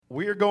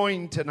We're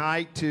going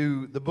tonight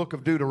to the book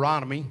of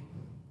Deuteronomy,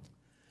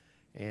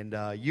 and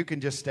you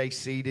can just stay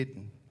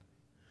seated.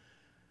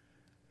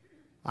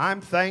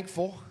 I'm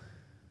thankful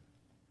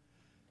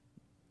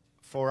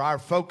for our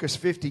Focus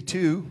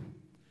 52,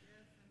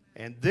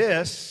 and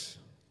this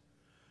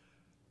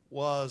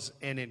was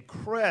an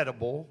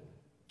incredible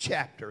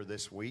chapter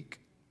this week,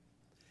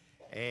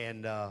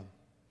 and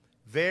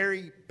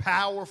very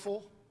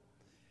powerful,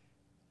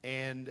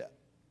 and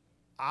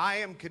I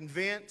am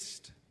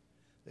convinced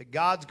that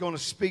God's going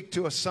to speak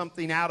to us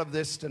something out of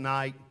this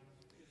tonight.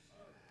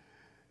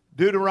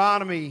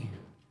 Deuteronomy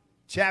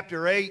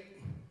chapter 8,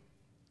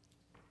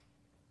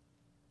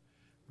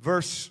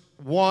 verse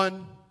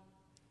 1.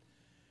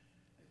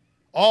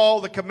 All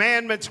the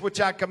commandments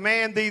which I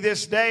command thee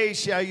this day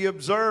shall you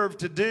observe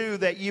to do,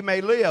 that ye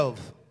may live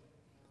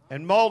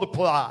and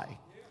multiply.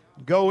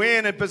 Go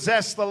in and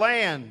possess the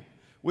land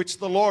which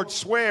the Lord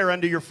sware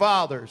unto your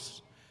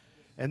fathers.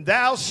 And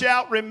thou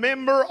shalt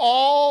remember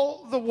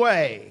all the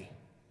way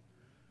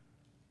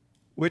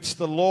which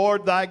the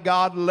Lord thy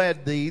God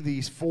led thee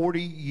these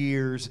 40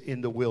 years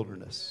in the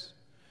wilderness,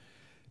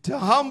 to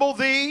humble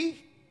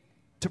thee,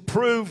 to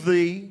prove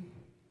thee,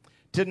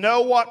 to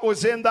know what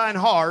was in thine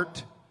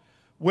heart,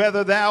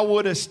 whether thou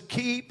wouldest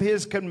keep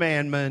his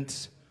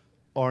commandments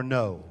or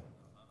no.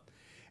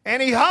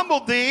 And he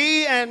humbled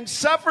thee and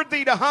suffered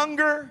thee to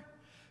hunger,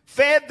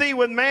 fed thee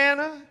with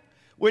manna,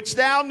 which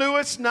thou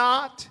knewest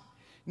not,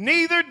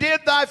 neither did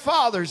thy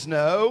fathers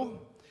know,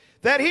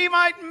 that he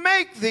might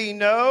make thee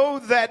know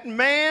that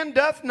man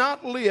doth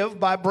not live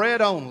by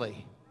bread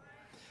only,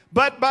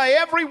 but by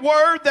every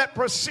word that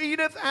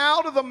proceedeth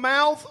out of the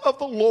mouth of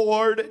the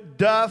Lord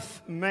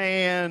doth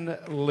man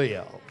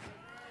live.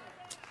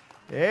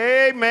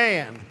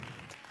 Amen.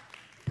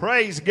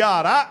 Praise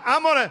God. I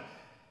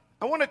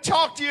want to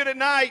talk to you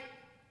tonight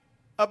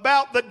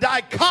about the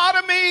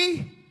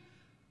dichotomy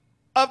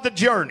of the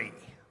journey.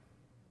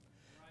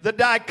 The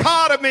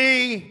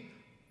dichotomy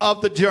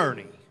of the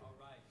journey.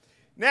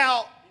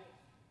 Now,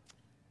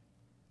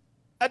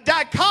 a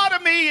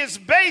dichotomy is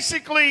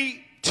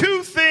basically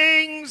two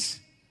things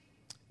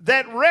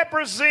that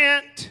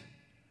represent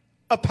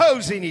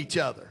opposing each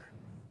other.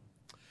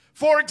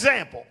 For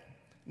example,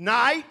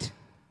 night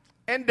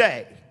and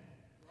day,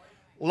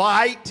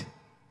 light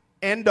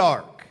and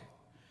dark,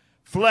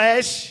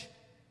 flesh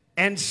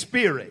and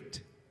spirit,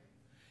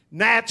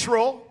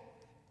 natural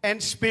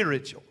and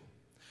spiritual,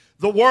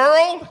 the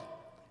world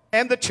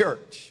and the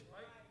church.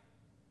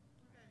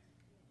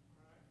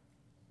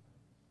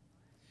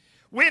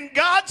 When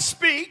God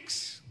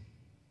speaks,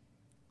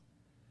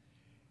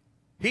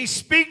 he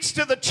speaks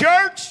to the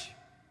church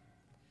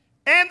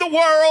and the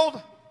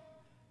world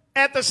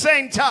at the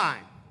same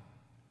time.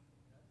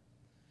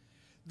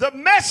 The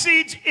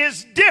message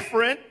is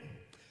different,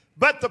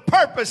 but the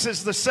purpose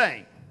is the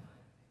same.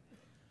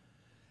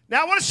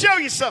 Now, I want to show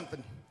you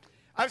something.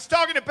 I was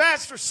talking to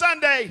Pastor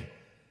Sunday.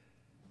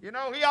 You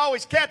know, he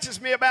always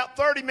catches me about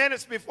 30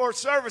 minutes before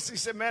service. He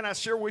said, man, I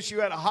sure wish you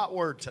had a hot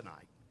word tonight.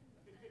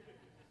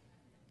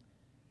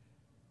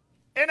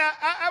 And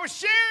I was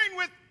sharing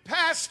with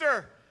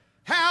Pastor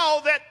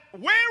how that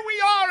where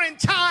we are in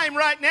time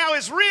right now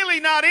is really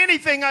not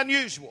anything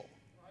unusual.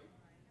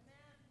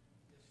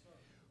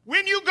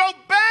 When you go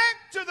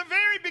back to the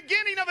very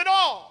beginning of it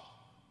all,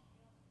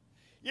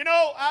 you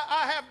know,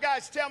 I have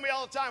guys tell me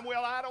all the time,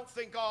 well, I don't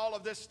think all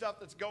of this stuff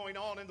that's going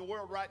on in the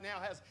world right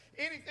now has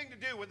anything to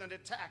do with an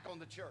attack on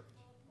the church.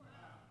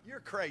 You're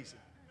crazy.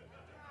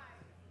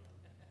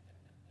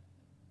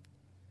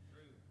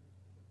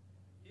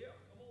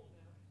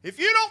 If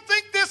you don't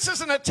think this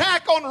is an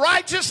attack on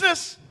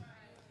righteousness,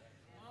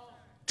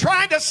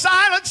 trying to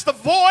silence the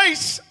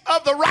voice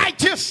of the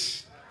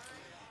righteous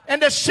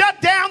and to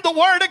shut down the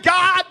word of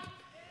God,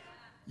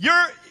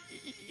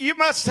 you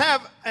must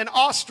have an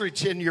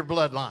ostrich in your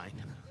bloodline.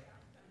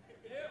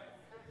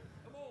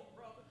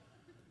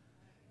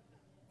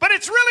 But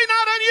it's really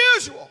not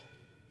unusual.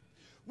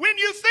 When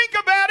you think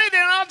about it,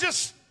 and I'll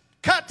just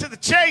cut to the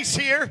chase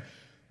here,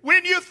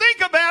 when you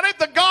think about it,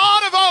 the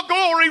God of all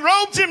glory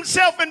robes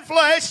himself in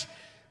flesh,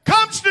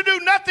 comes to do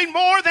nothing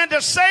more than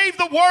to save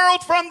the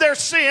world from their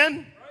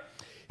sin,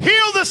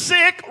 heal the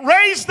sick,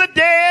 raise the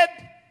dead,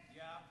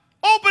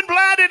 open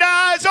blinded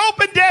eyes,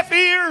 open deaf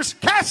ears,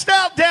 cast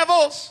out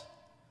devils.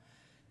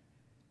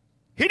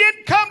 He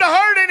didn't come to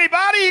hurt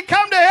anybody, he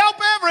came to help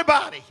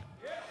everybody.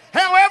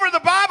 However,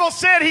 the Bible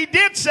said, he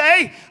did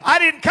say, I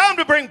didn't come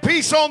to bring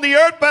peace on the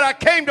earth, but I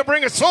came to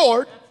bring a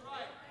sword.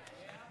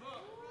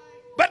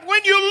 But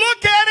when you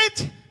look at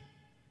it,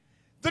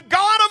 the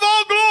God of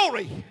all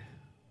glory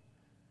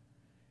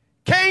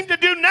came to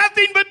do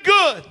nothing but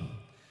good.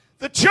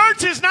 The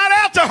church is not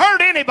out to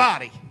hurt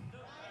anybody.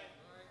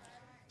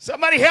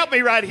 Somebody help me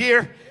right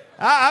here.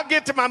 I'll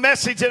get to my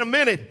message in a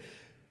minute.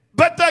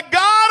 But the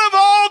God of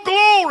all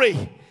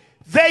glory,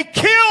 they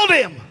killed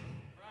him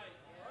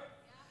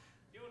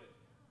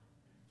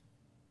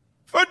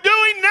for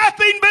doing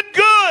nothing but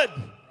good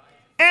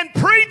and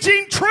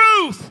preaching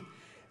truth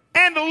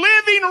and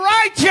living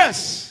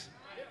righteous.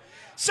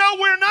 So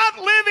we're not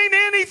living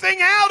anything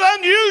out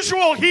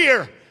unusual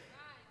here.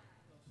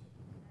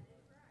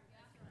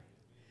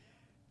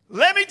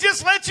 Let me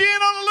just let you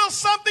in on a little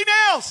something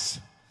else.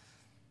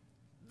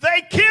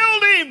 They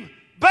killed him,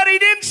 but he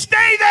didn't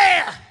stay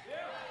there.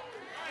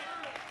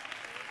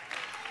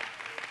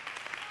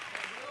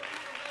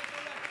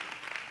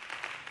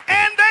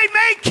 And they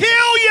may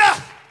kill you,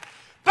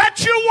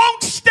 but you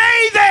won't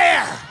stay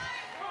there.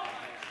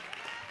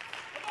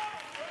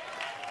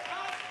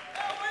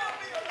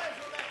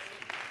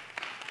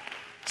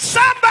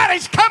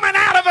 Somebody's coming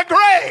out of a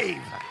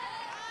grave.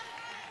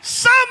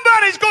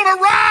 Somebody's going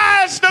to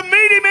rise to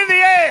meet him in the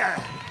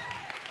air.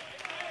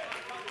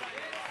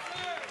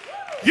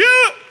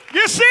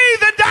 You see,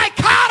 the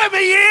dichotomy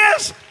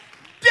is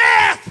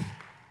death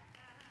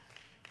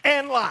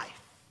and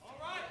life.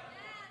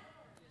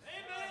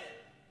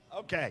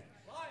 Okay.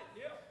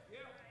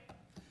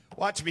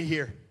 Watch me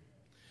here.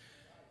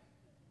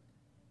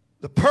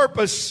 The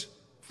purpose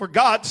for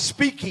God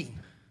speaking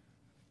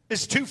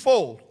is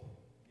twofold.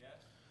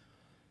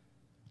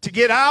 To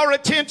get our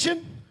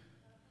attention,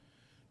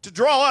 to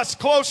draw us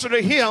closer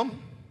to Him.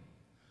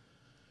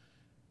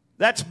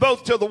 That's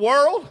both to the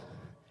world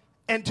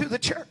and to the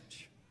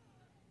church.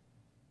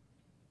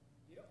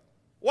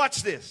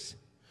 Watch this.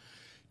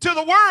 To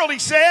the world, He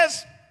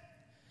says,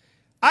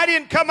 I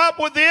didn't come up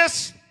with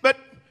this, but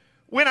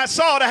when I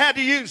saw it, I had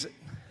to use it.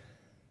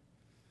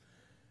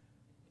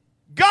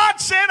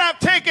 God said, I've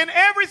taken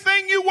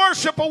everything you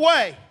worship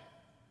away.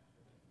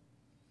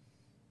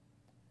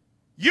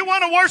 You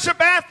want to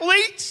worship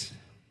athletes?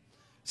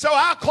 So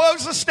I'll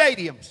close the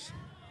stadiums.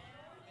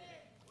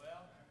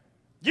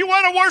 You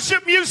want to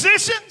worship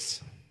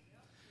musicians?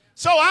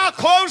 So I'll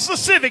close the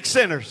civic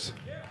centers.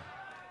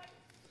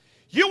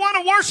 You want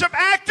to worship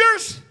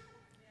actors?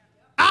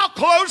 I'll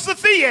close the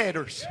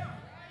theaters.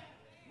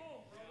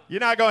 You're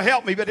not going to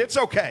help me, but it's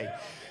okay.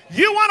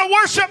 You want to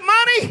worship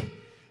money?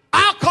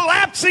 I'll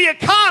collapse the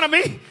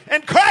economy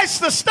and crash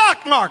the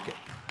stock market.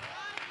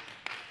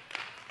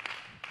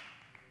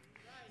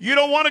 You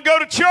don't want to go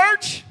to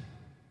church?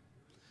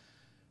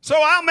 So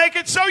I'll make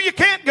it so you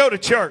can't go to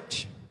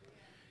church.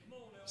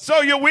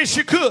 So you wish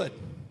you could.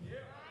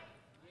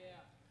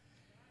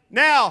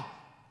 Now,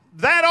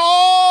 that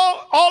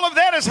all of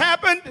that has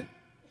happened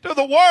to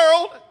the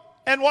world,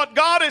 and what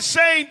God is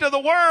saying to the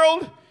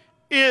world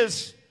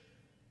is,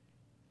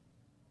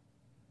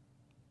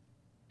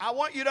 I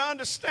want you to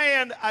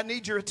understand, I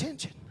need your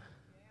attention.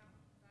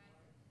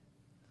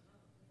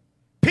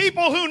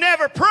 People who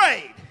never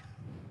prayed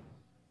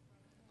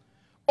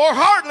or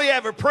hardly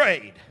ever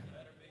prayed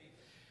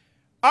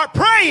are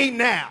praying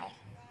now.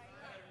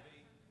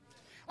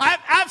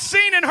 I've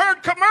seen and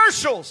heard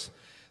commercials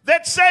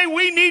that say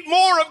we need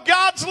more of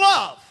God's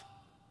love.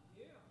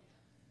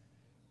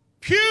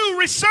 Pew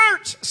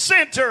Research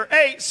Center,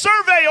 a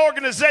survey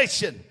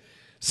organization,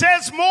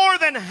 says more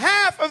than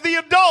half of the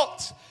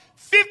adults,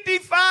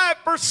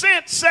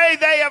 55%, say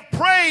they have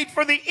prayed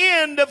for the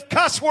end of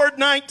cuss word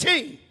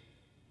 19.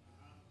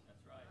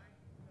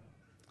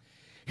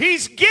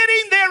 He's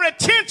getting their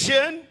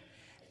attention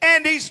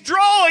and He's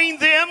drawing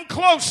them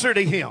closer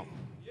to Him.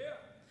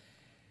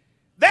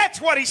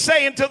 That's what He's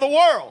saying to the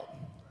world.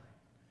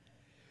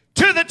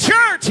 To the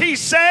church,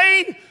 He's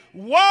saying,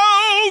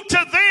 woe to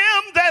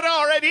them that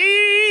are at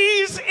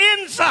ease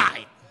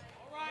inside.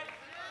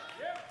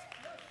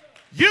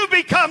 You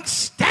become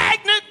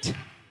stagnant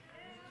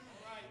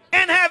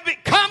and have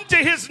come to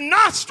His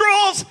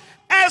nostrils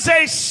as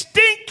a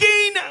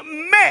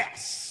stinking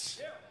mess.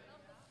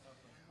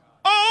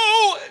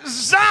 Oh,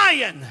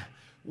 Zion,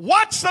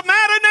 what's the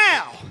matter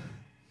now?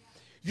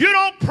 You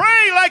don't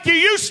pray like you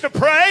used to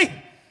pray.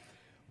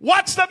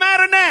 What's the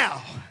matter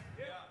now?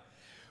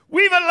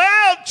 We've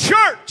allowed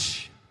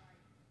church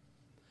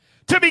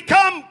to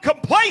become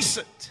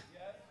complacent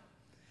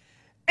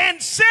and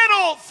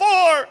settle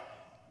for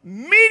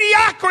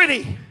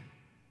mediocrity.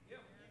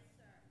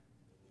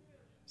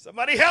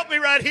 Somebody help me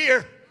right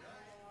here.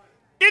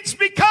 It's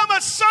become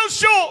a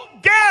social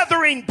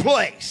gathering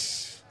place.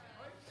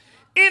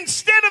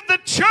 Instead of the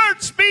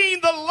church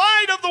being the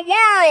light of the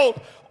world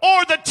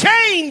or the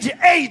change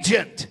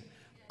agent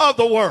of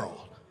the world.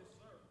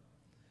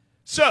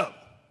 So,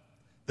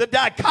 the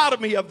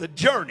dichotomy of the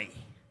journey.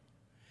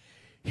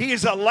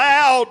 He's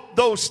allowed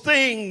those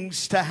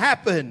things to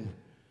happen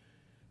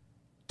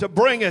to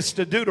bring us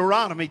to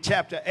Deuteronomy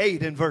chapter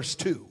 8 and verse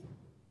 2.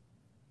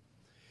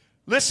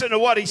 Listen to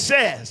what he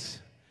says.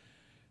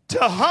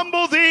 To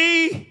humble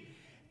thee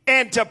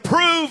and to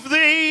prove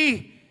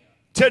thee,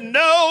 to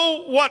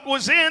know what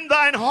was in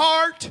thine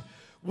heart,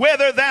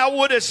 whether thou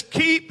wouldest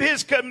keep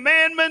his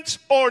commandments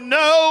or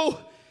no,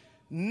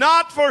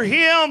 not for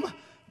him,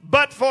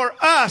 but for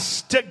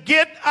us, to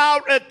get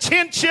our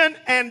attention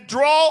and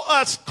draw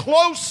us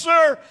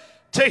closer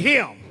to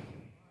him.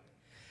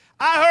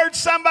 I heard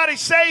somebody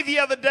say the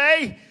other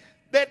day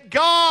that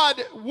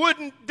God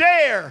wouldn't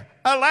dare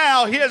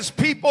allow his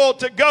people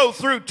to go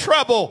through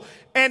trouble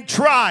and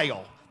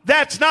trial.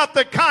 That's not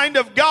the kind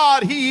of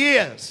God he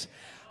is.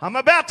 I'm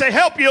about to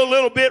help you a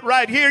little bit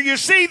right here. You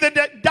see,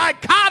 the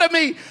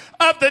dichotomy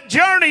of the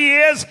journey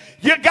is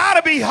you got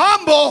to be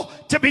humble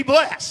to be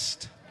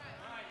blessed.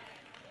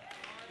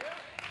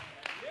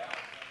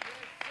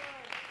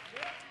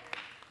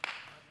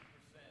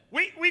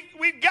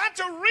 We've got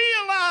to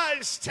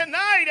realize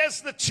tonight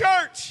as the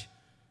church,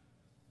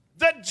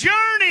 the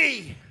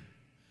journey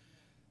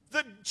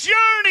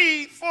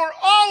for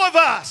all of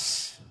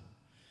us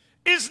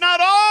is not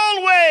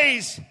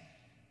always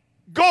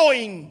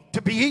going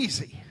to be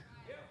easy.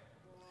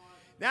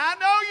 Now, I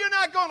know you're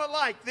not going to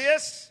like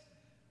this,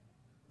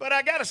 but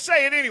I got to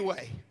say it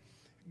anyway.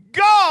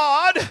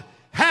 God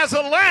has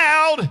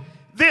allowed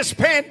this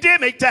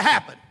pandemic to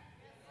happen.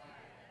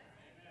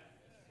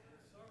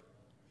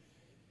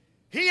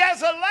 He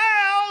has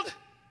allowed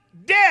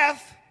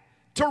death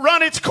to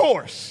run its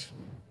course.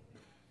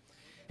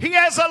 He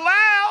has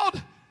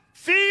allowed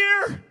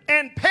fear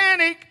and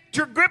panic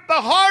to grip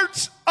the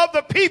hearts of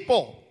the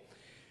people.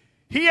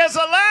 He has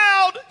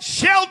allowed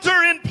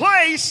shelter in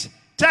place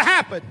to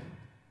happen.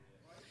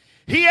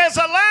 He has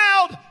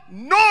allowed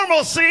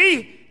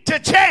normalcy to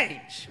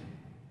change.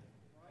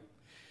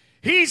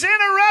 He's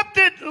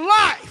interrupted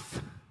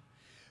life.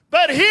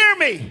 But hear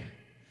me,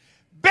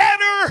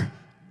 better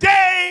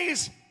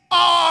days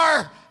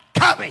are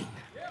coming.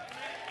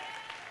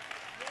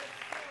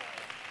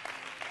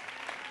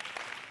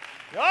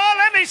 Oh,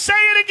 let me say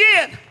it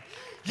again.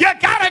 You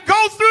got to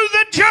go through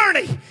the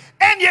journey,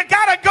 and you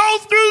got to go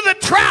through the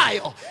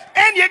trial,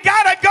 and you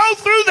got to go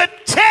through the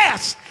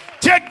test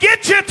to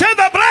get you to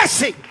the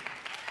blessing.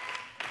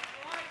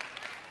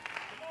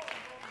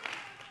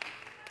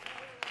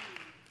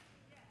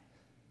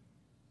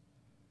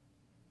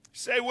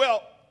 Say,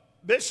 well,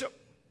 Bishop,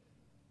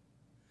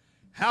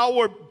 how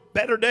are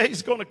better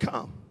days going to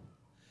come?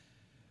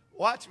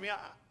 Watch me.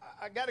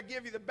 I got to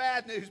give you the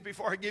bad news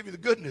before I give you the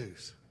good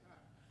news.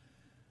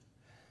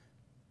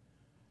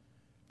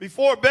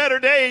 Before better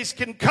days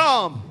can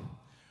come,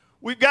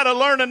 we've got to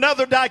learn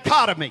another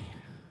dichotomy.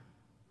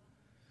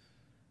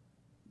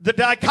 The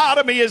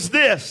dichotomy is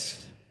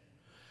this: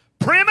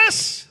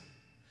 premise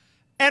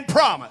and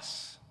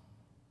promise.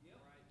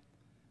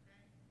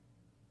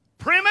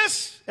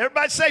 Premise,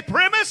 everybody say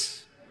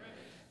premise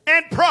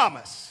and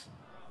promise.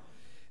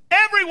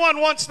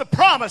 Everyone wants the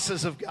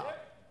promises of God.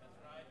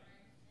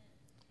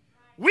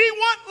 We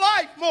want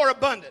life more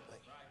abundantly.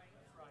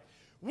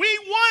 We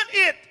want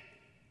it,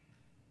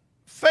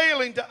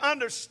 failing to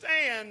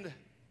understand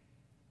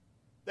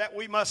that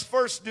we must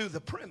first do the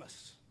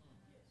premise.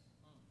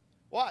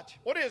 Watch.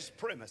 What is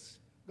premise?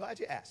 Glad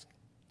you asked.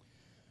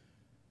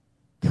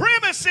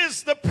 Premise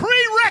is the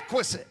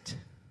prerequisite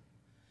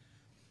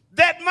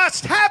that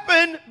must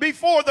happen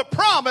before the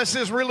promise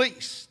is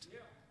released.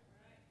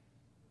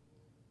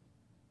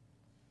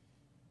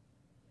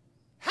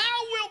 How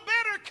will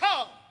better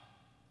come?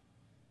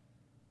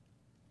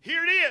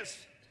 Here it is.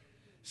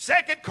 2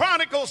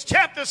 Chronicles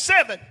chapter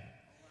 7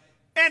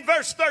 and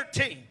verse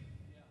 13.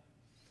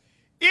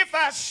 If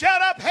I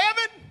shut up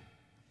heaven,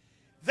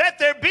 that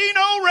there be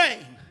no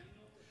rain,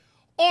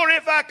 or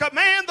if I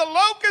command the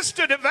locusts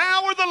to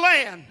devour the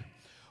land,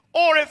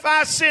 or if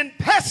I send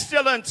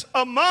pestilence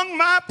among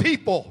my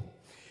people,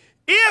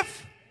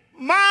 if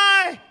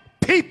my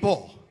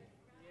people,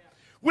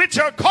 which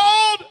are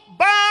called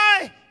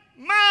by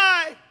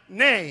my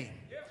name,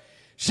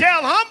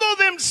 shall humble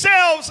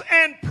themselves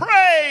and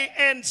pray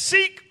and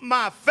seek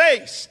my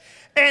face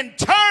and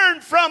turn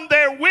from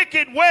their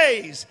wicked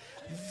ways,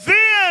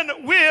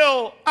 then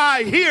will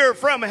I hear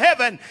from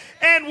heaven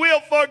and will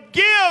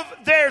forgive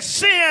their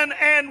sin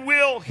and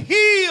will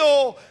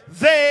heal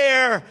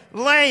their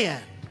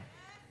land.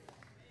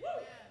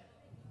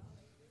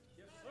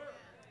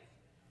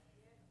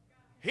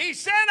 He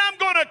said, I'm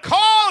going to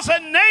cause a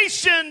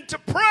nation to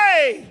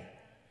pray.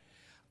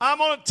 I'm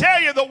going to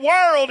tell you, the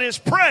world is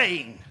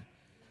praying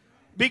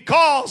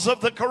because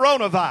of the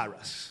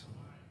coronavirus.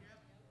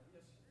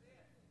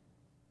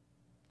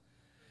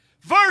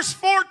 Verse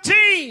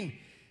 14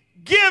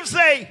 gives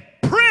a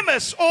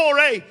premise or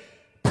a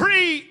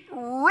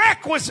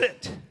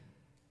prerequisite.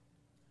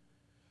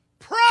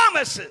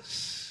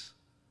 Promises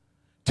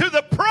to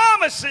the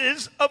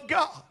promises of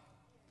God.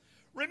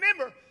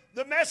 Remember,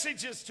 the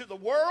message is to the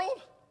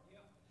world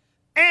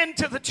and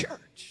to the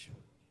church.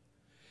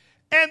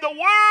 And the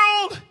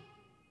world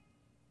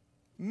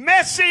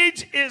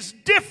message is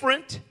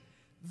different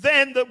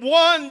than the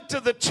one to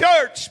the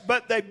church,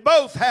 but they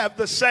both have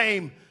the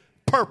same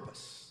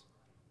purpose.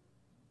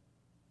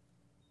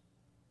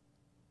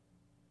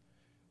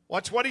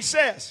 Watch what he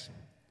says.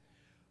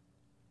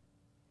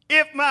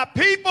 If my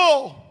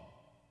people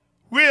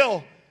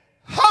will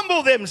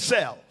humble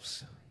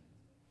themselves,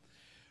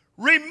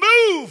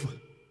 remove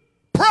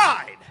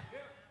pride.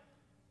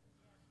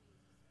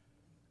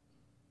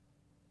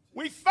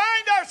 We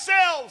find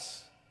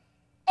ourselves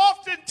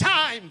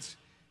oftentimes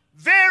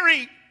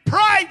very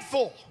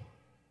prideful.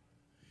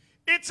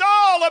 It's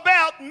all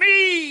about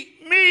me,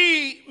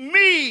 me,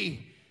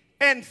 me,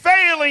 and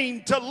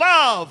failing to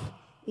love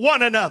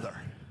one another.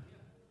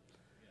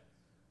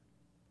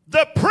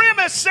 The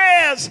premise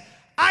says,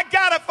 I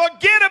got to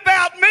forget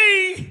about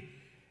me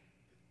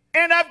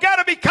And I've got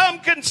to become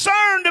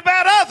concerned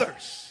about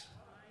others.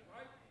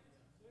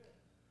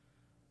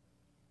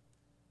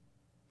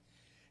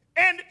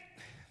 And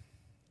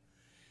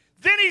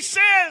then he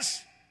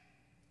says,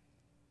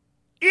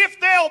 if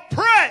they'll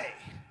pray,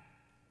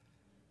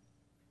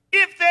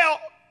 if they'll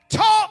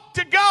talk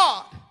to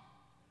God,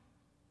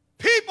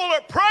 people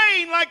are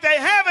praying like they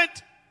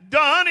haven't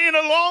done in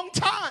a long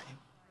time.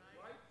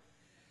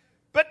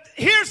 But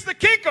here's the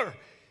kicker.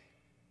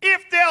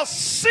 If they'll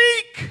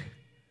seek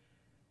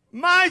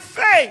my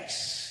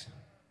face.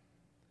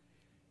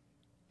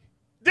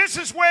 This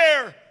is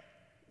where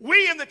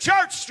we in the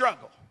church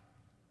struggle.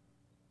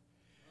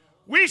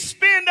 We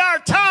spend our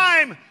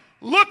time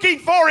looking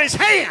for his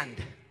hand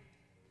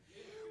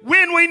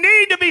when we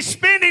need to be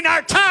spending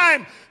our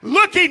time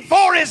looking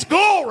for his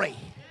glory.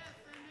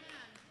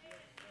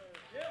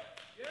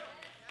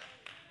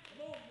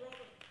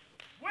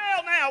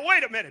 Well, now,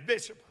 wait a minute,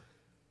 Bishop.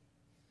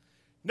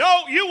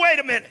 No, you wait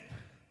a minute.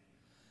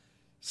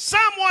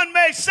 Someone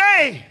may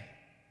say,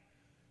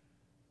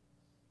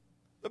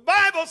 the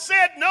Bible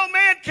said no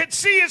man can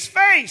see his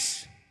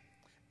face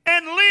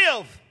and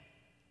live.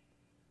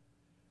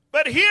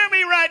 But hear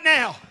me right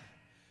now.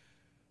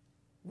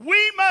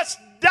 We must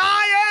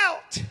die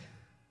out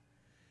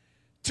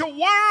to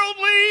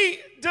worldly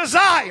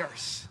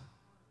desires.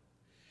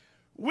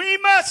 We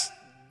must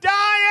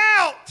die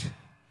out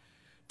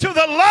to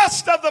the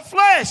lust of the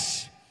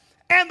flesh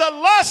and the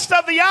lust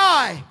of the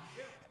eye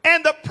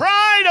and the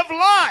pride of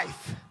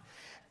life.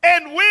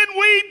 And when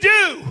we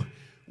do,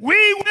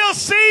 we will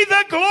see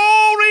the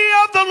glory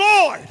of the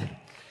Lord.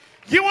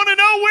 You want to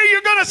know where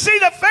you're going to see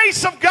the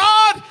face of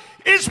God?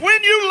 Is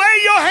when you lay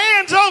your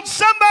hands on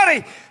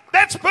somebody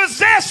that's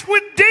possessed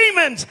with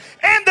demons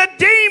and the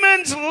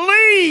demons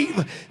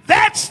leave.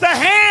 That's the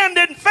hand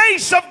and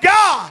face of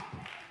God.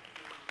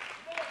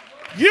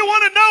 You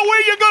want to know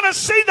where you're going to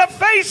see the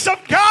face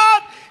of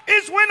God?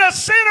 Is when a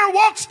sinner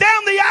walks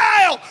down the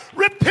aisle,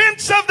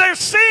 repents of their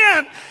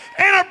sin,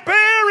 and are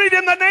buried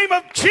in the name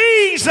of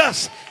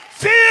Jesus,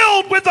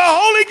 filled with the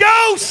Holy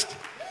Ghost.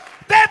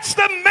 That's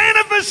the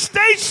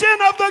manifestation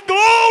of the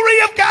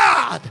glory of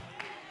God.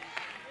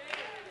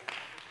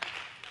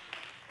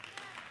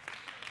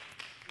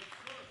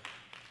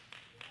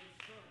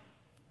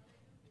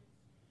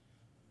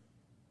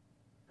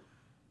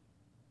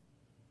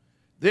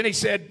 Then he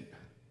said,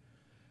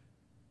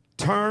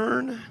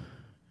 turn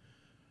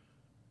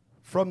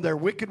from their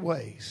wicked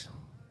ways.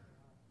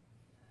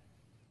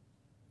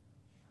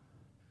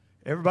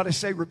 Everybody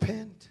say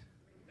repent.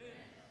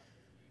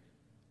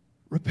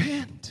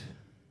 Repent.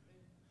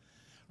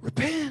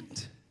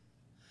 Repent.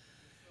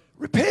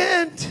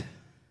 Repent.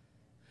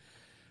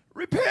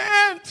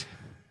 Repent.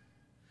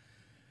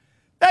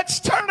 That's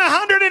turn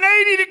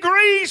 180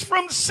 degrees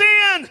from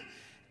sin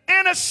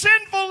and a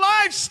sinful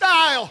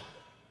lifestyle.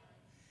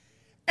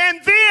 And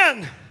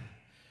then,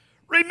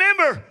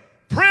 remember,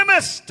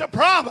 premise to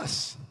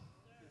promise.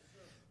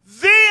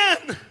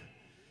 Then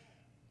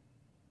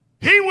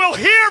he will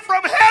hear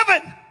from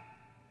heaven.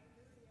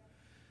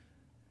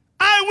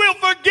 I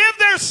will forgive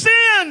their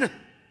sin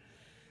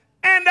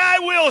and I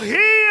will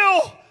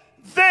heal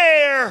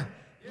their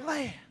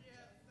land.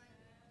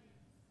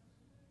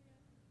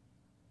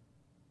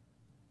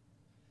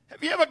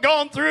 Have you ever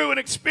gone through an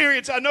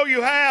experience, I know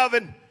you have,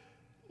 and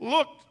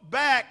looked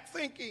back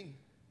thinking,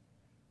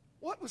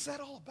 what was that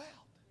all about?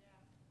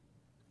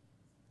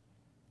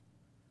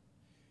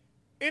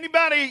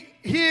 Anybody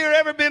here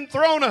ever been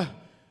thrown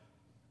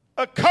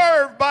a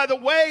curve by the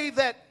way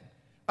that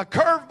a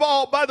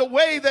curveball by the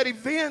way that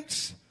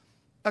events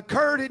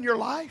occurred in your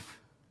life?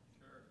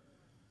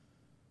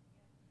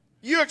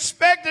 You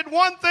expected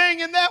one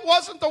thing and that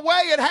wasn't the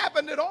way it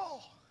happened at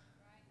all.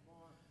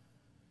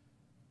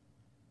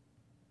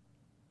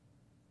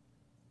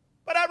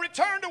 But I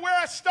return to where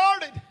I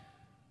started.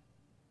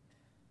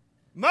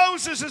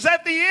 Moses is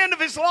at the end of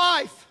his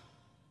life.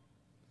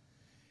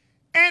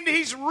 And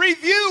he's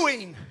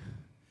reviewing.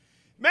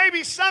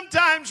 Maybe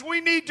sometimes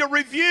we need to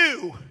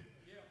review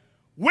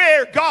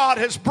where God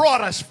has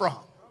brought us from.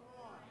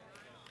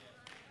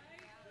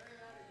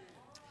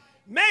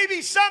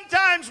 Maybe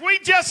sometimes we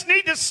just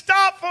need to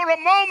stop for a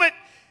moment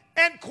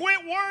and quit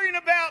worrying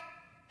about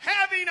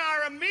having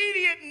our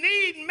immediate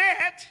need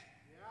met.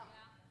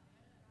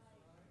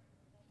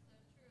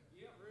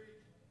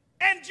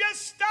 And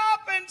just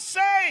stop and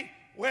say,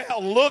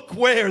 well, look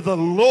where the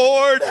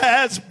Lord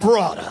has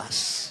brought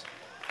us.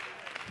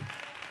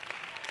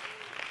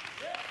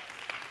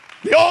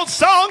 The old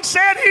song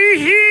said, he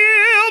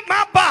healed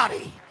my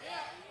body.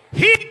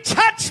 He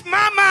touched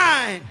my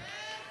mind.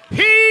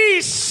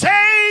 He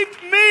saved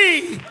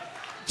me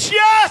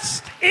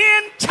just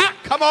in time.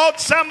 Come on,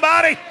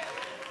 somebody.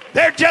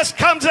 There just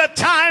comes a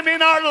time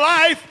in our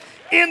life,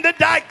 in the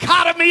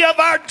dichotomy of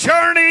our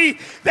journey,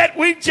 that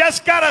we've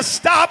just got to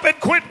stop and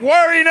quit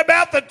worrying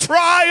about the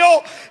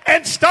trial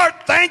and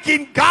start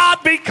thanking God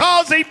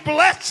because he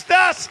blessed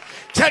us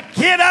to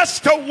get us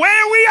to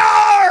where we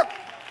are.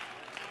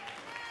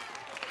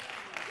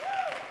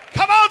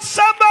 Come on,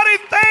 somebody,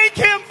 thank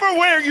him for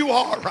where you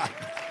are right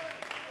now.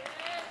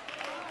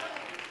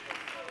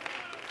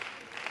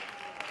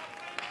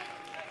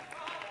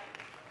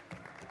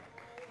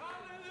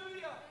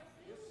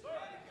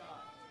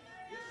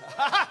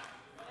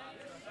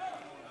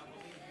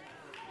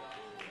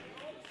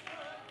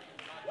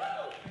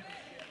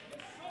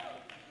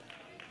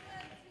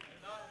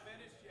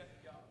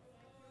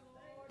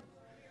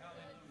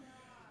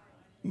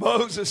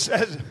 Moses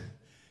says,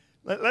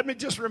 let me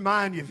just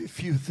remind you of a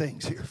few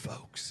things here,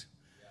 folks.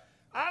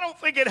 I don't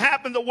think it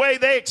happened the way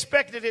they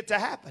expected it to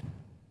happen.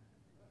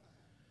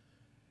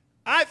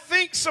 I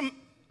think some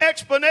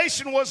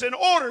explanation was in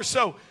order,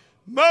 so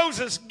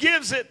Moses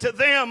gives it to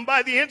them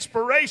by the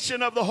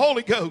inspiration of the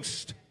Holy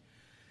Ghost.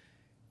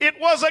 It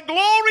was a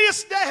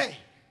glorious day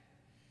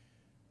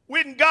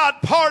when God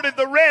parted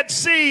the Red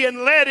Sea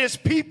and led his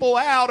people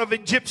out of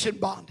Egyptian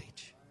bondage.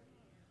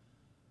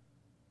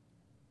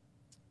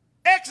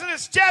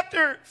 Exodus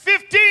chapter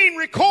 15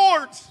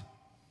 records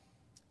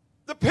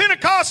the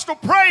Pentecostal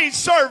praise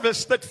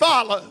service that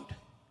followed.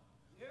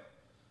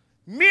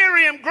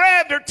 Miriam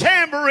grabbed her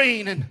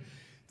tambourine and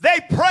they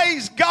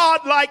praised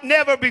God like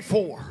never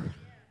before.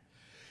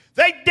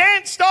 They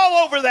danced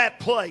all over that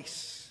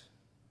place.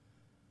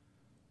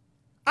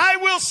 I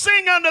will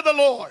sing unto the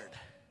Lord,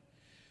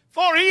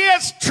 for he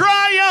has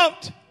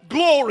triumphed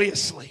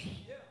gloriously.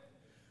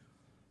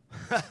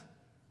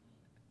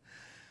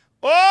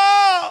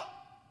 Oh,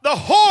 the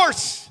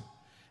horse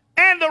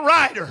and the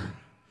rider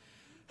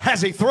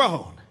has he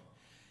thrown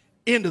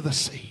into the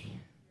sea.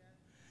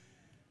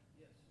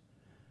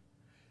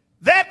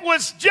 That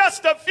was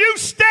just a few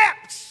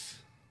steps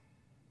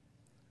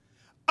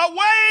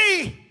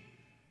away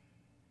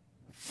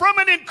from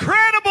an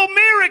incredible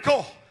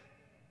miracle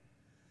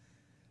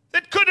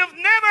that could have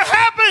never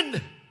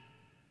happened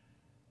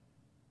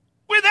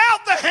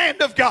without the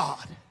hand of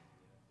God.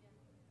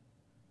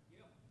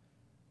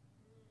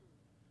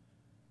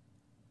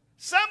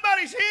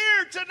 Somebody's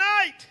here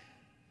tonight,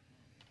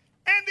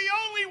 and the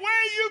only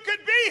way you could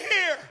be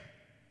here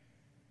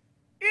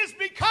is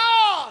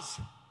because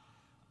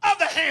of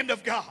the hand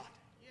of God.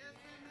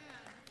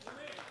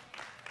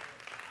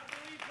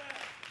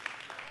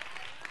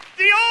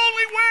 The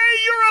only way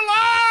you're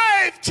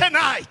alive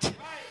tonight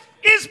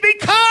is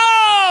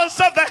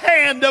because of the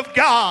hand of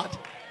God.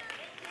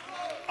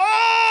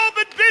 Oh,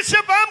 but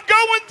Bishop, I'm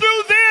going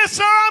through this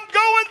or I'm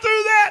going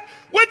through that.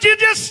 Would you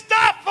just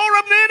stop for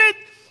a minute?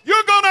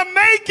 You're going to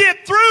make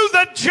it through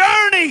the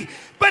journey,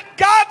 but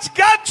God's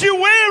got you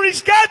where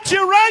he's got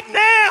you right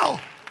now.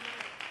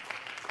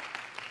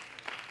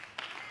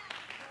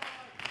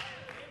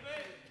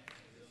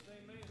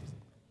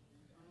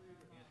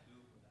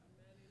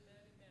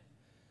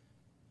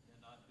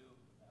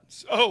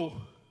 So,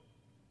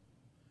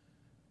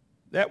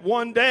 that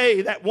one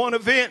day, that one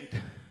event,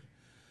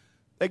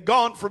 they'd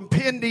gone from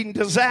pending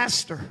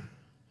disaster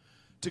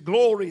to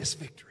glorious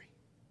victory.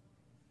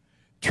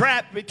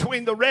 Trapped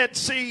between the Red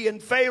Sea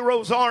and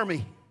Pharaoh's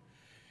army,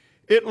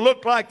 it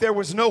looked like there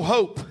was no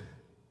hope.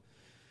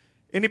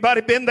 Anybody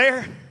been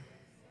there?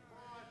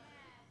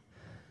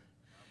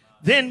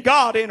 Then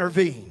God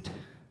intervened,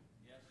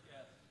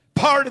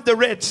 parted the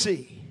Red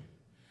Sea,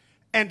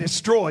 and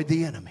destroyed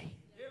the enemy.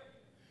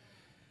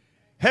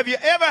 Have you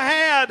ever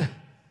had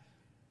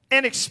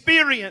an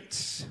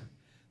experience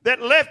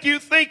that left you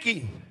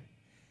thinking,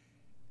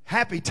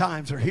 happy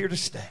times are here to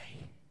stay?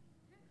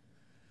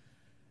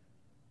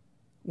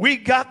 We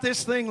got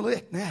this thing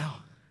lit now.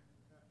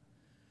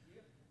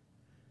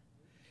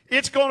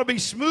 It's going to be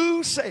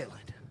smooth sailing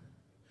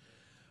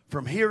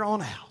from here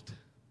on out.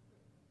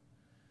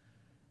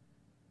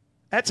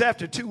 That's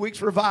after 2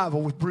 weeks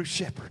revival with Bruce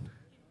Shepard.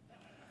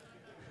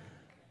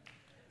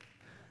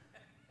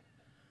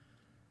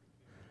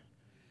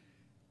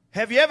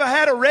 Have you ever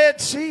had a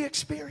Red Sea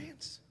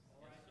experience?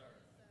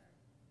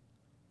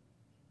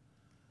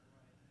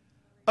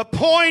 A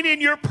point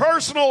in your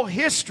personal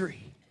history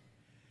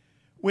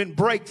when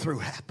breakthrough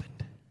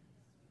happened.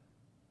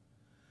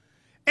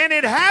 And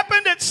it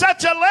happened at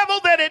such a level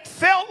that it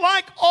felt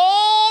like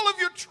all of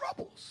your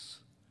troubles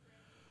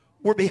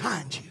were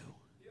behind you.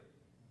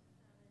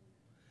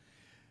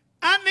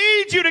 I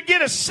need you to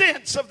get a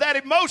sense of that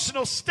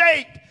emotional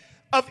state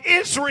of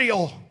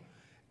Israel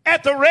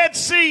at the Red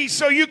Sea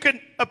so you can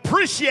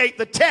appreciate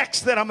the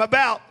text that I'm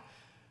about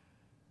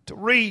to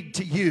read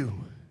to you.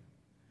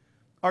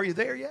 Are you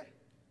there yet?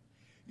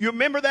 You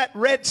remember that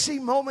Red Sea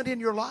moment in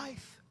your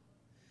life?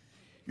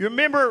 You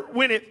remember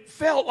when it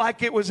felt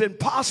like it was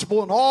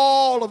impossible and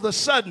all of a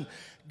sudden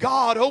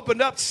God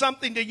opened up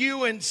something to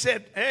you and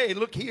said, hey,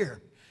 look here.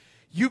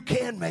 You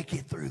can make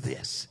it through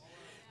this.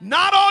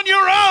 Not on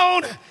your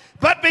own,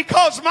 but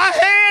because my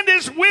hand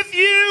is with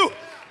you.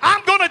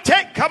 I'm going to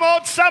take, come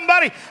on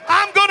somebody,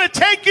 I'm going to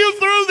take you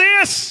through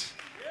this.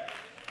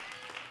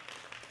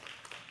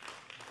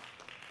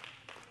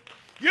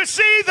 You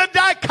see, the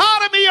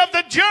dichotomy of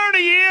the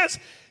journey is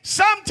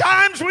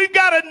sometimes we've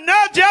got to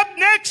nudge up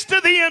next to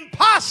the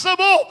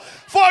impossible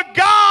for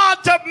God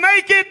to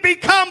make it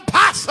become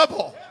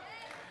possible.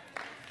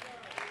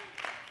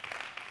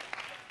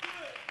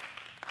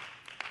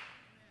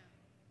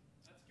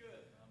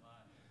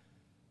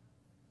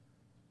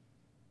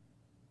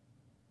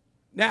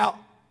 Now,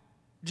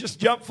 just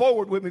jump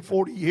forward with me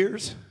 40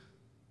 years.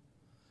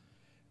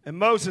 And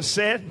Moses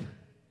said,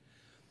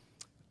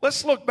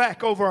 let's look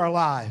back over our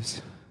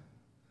lives.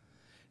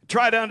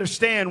 Try to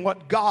understand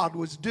what God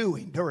was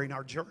doing during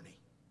our journey.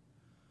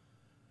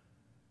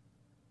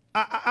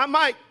 I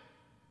might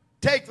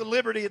take the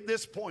liberty at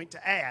this point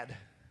to add,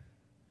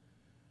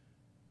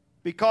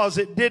 because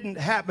it didn't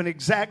happen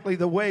exactly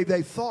the way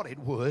they thought it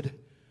would.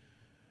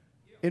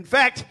 In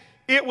fact,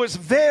 it was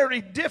very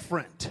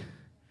different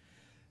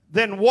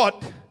than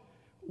what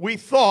we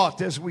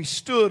thought as we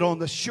stood on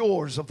the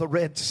shores of the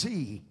Red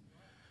Sea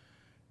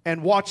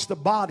and watched the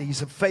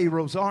bodies of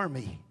Pharaoh's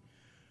army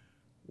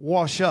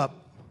wash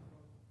up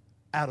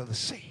out of the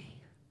sea.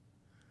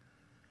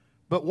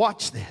 But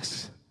watch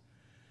this.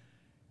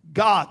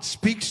 God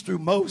speaks through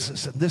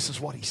Moses, and this is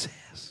what he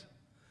says.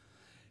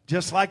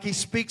 Just like he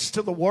speaks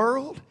to the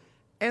world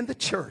and the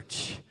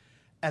church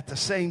at the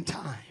same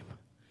time.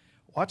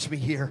 Watch me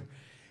here.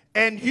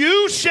 And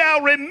you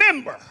shall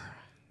remember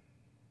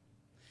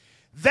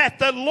that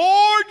the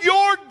Lord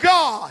your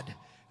God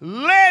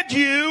led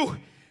you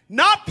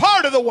not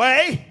part of the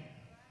way.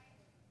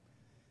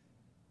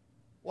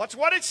 Watch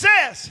what it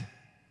says.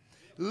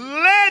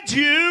 Led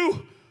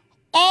you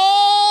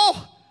all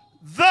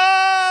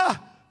the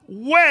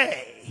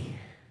way.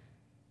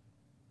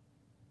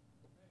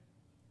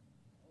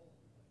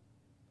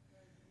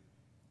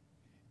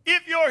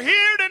 If you're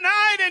here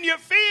tonight and you're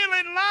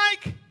feeling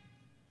like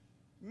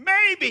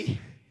maybe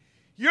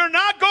you're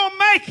not going to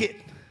make it,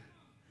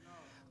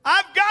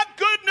 I've got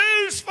good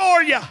news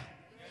for you.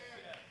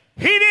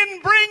 He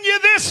didn't bring you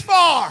this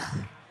far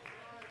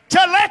to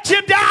let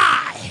you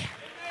die.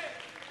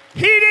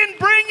 He didn't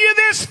bring you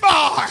this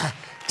far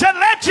to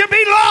let you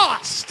be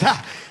lost.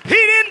 He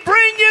didn't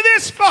bring you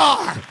this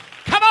far,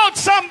 come on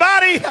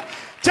somebody,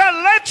 to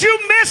let you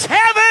miss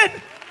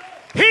heaven.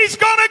 He's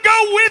going to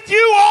go with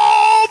you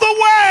all the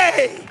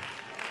way.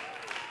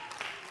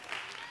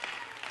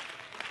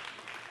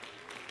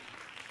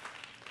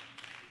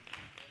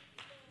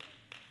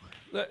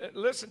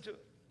 Listen to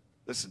it.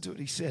 Listen to it.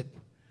 He said,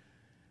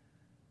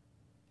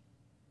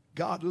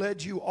 God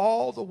led you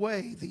all the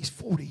way these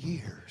 40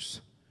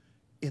 years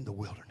in the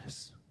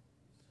wilderness.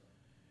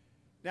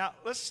 Now,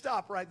 let's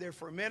stop right there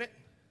for a minute.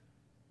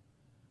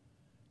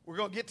 We're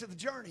going to get to the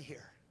journey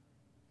here.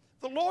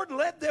 The Lord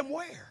led them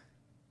where?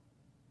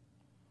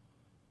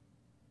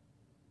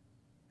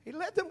 He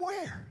led them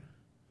where?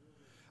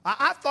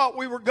 I thought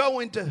we were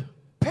going to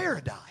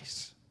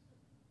paradise.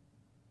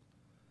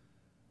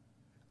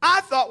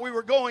 I thought we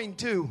were going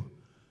to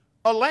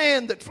a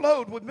land that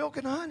flowed with milk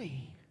and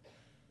honey.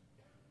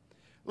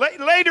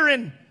 Later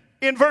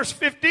in verse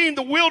 15,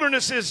 the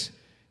wilderness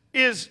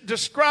is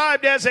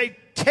described as a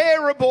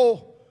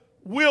terrible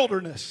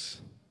wilderness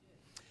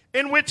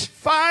in which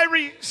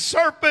fiery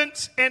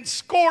serpents and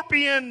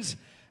scorpions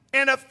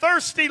and a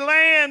thirsty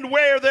land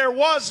where there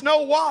was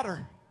no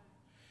water.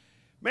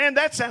 Man,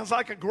 that sounds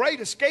like a great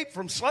escape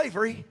from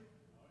slavery.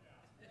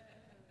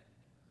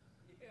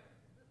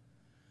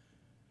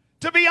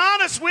 To be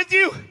honest with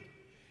you,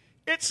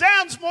 it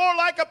sounds more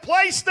like a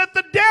place that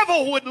the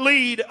devil would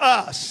lead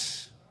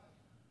us,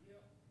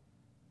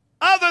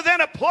 other than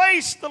a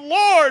place the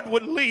Lord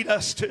would lead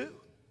us to.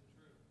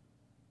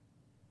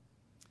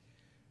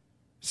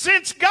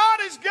 Since God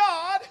is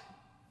God,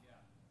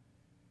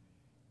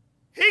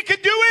 He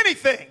could do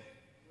anything.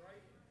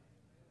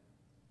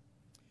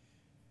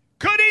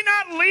 Could He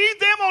not lead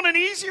them on an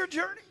easier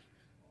journey?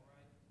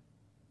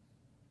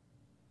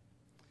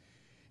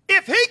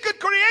 If He could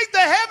create the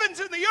heavens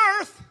and the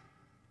earth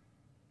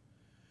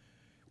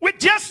with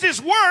just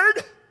His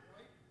word,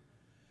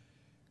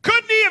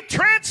 couldn't He have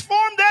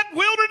transformed that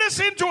wilderness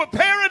into a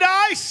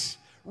paradise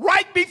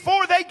right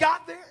before they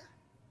got there?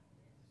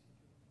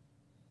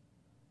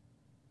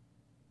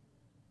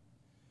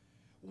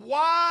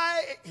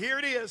 Why? Here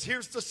it is.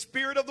 Here's the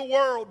spirit of the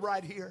world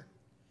right here.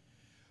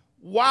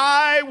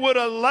 Why would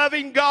a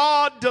loving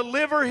God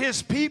deliver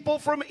His people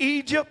from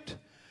Egypt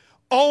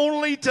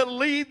only to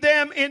lead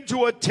them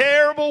into a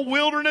terrible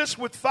wilderness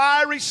with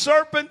fiery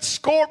serpents,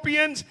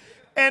 scorpions,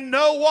 and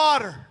no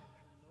water?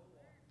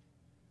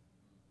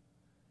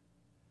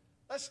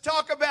 Let's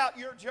talk about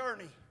your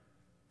journey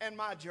and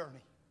my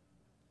journey.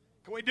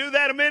 Can we do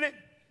that a minute?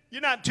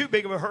 You're not in too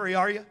big of a hurry,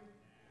 are you?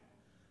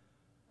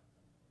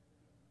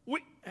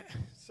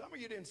 Some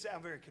of you didn't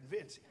sound very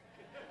convincing.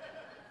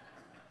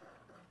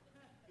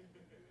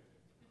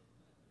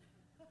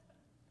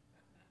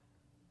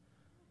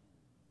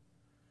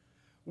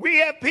 We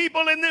have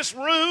people in this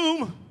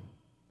room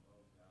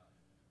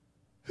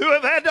who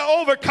have had to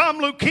overcome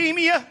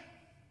leukemia,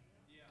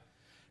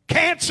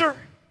 cancer,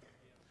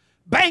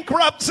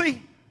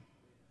 bankruptcy,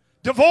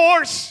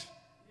 divorce,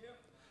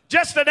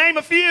 just to name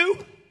a few.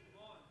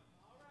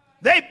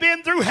 They've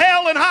been through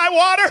hell and high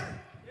water.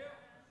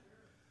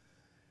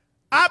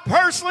 I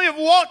personally have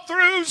walked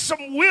through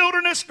some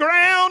wilderness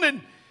ground and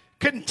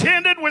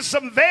contended with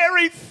some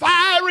very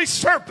fiery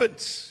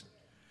serpents.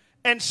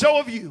 And so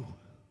have you.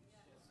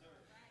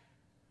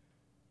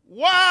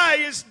 Why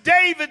is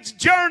David's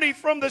journey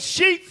from the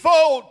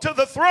sheepfold to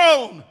the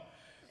throne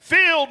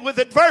filled with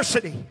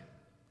adversity?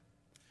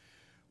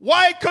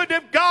 Why couldn't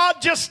have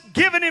God just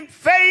given him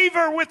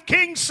favor with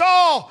King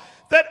Saul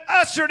that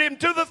ushered him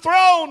to the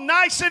throne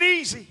nice and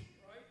easy?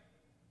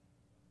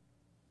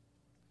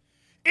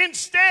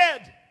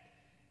 Instead,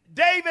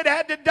 David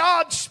had to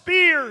dodge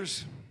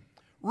spears,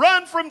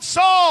 run from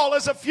Saul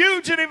as a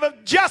fugitive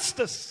of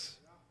justice,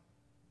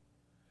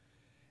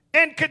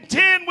 and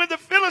contend with the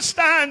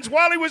Philistines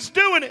while he was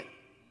doing it.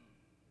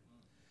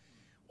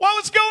 What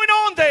was going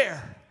on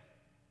there?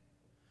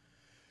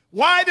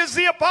 Why does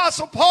the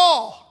Apostle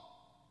Paul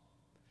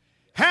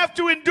have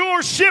to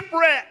endure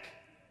shipwreck,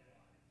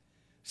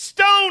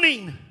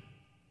 stoning,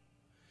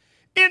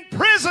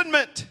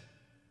 imprisonment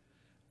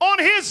on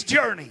his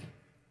journey?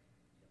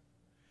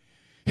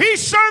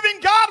 He's serving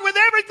God with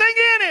everything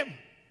in him.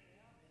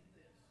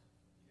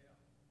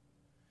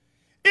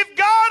 If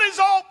God is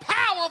all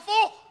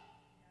powerful,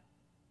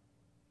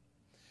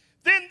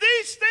 then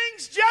these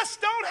things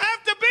just don't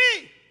have to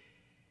be.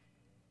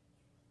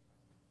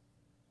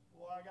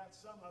 Well, I got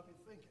some of you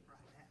thinking right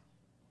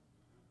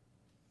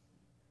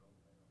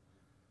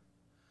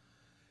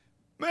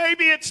now.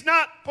 Maybe it's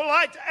not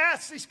polite to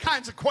ask these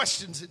kinds of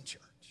questions in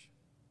church.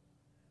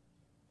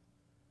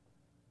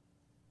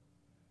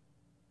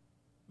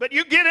 But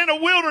you get in a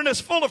wilderness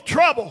full of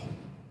trouble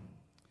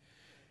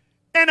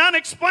and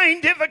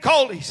unexplained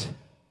difficulties,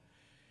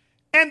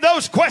 and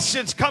those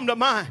questions come to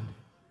mind.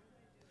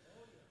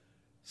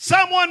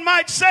 Someone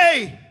might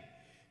say,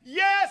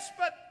 yes,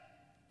 but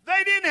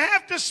they didn't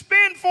have to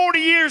spend 40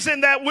 years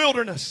in that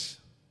wilderness.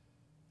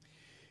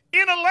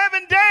 In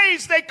 11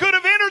 days, they could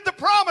have entered the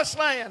promised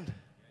land.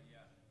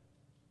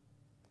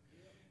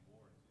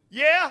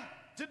 Yeah,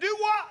 to do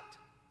what?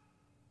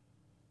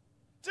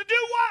 To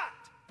do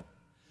what?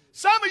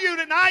 Some of you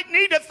tonight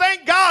need to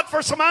thank God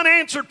for some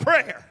unanswered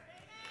prayer.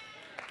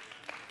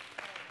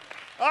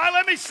 All right,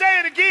 let me say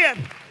it again.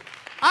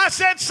 I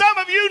said some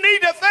of you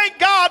need to thank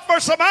God for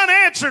some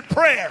unanswered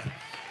prayer.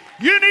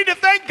 You need to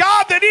thank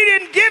God that He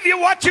didn't give you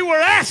what you were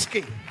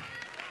asking.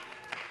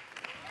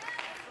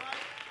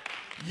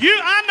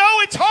 I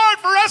know it's hard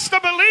for us to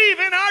believe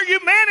in our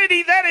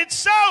humanity that it's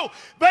so,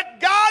 but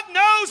God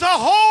knows a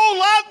whole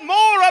lot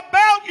more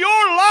about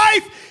your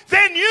life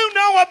than you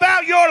know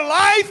about your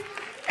life,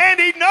 and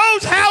He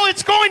knows how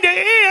it's going to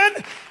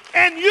end,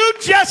 and you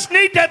just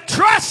need to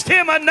trust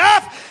Him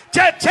enough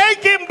to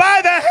take Him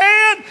by the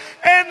hand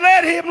and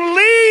let Him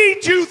lead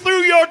you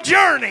through your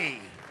journey.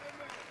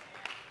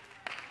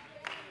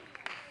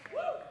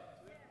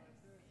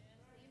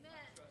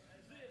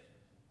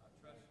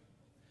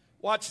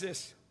 Watch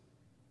this.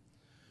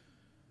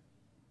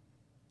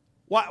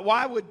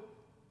 Why would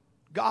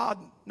God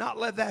not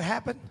let that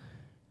happen?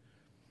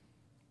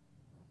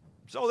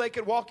 So they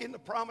could walk in the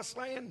promised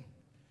land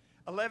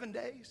 11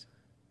 days.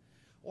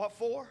 What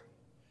for?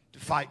 To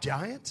fight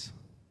giants.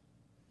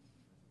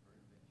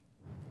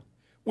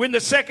 When the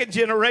second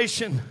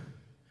generation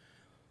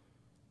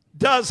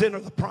does enter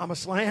the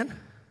promised land,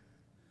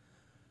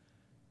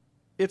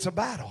 it's a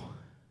battle.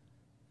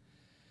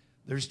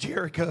 There's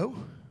Jericho,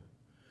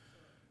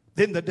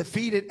 then the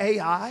defeated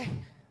Ai,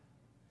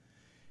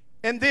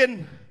 and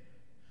then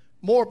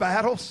more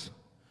battles.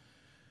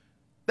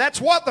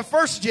 That's what the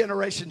first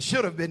generation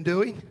should have been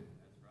doing.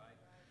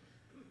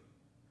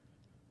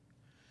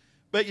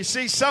 But you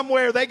see,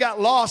 somewhere they got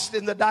lost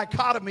in the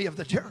dichotomy of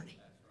the journey.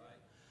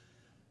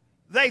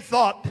 They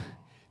thought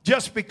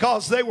just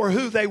because they were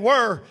who they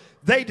were,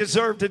 they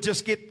deserved to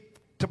just get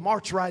to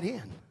march right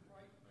in.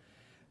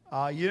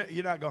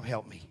 You're not going to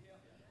help me.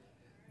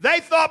 They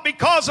thought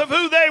because of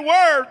who they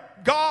were,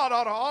 God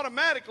ought to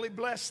automatically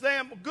bless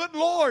them. Good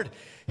Lord,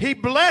 He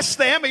blessed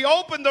them. He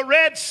opened the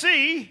Red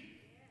Sea.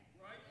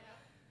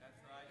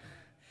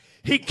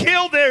 He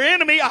killed their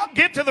enemy. I'll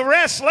get to the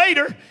rest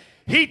later.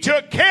 He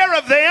took care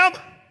of them.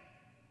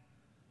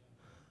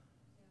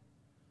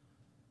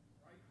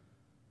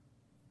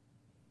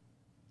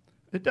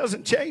 It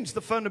doesn't change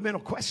the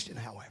fundamental question,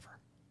 however.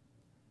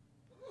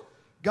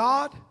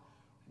 God,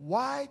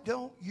 why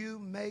don't you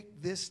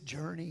make this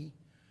journey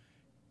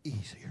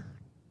easier?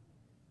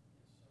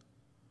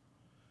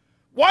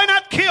 Why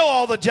not kill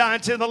all the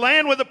giants in the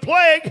land with a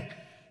plague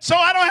so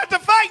I don't have to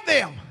fight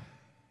them?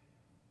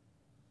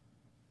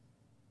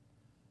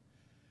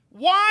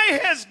 Why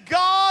has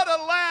God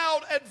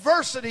allowed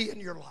adversity in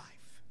your life?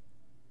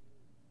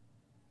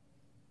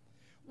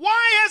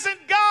 Why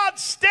hasn't God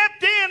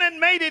stepped in and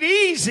made it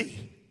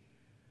easy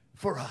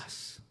for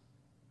us?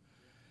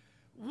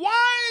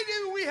 Why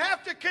do we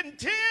have to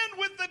contend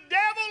with the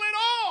devil at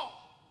all?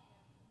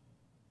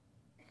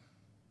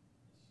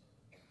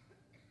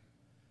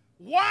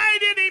 Why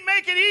did He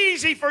make it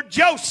easy for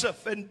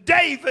Joseph and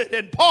David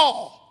and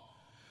Paul?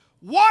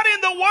 What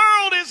in the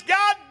world is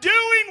God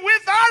doing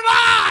with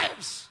our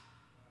lives?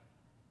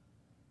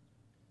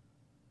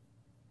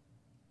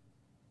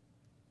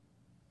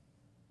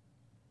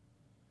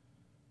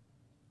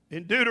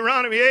 In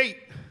Deuteronomy 8,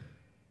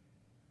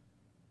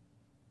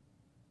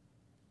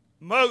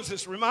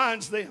 Moses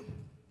reminds them.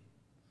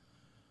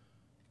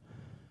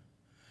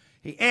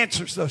 He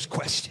answers those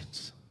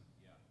questions.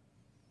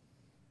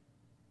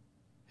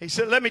 He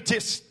said, let me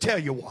just tell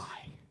you why.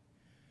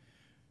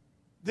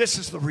 This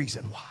is the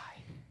reason why.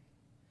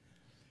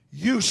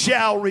 You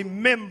shall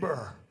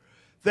remember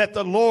that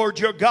the Lord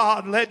your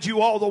God led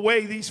you all the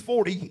way these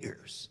 40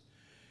 years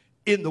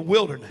in the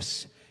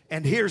wilderness?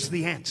 And here's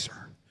the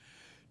answer.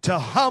 To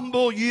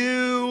humble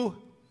you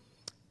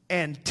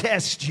and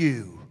test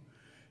you,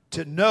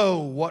 to know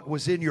what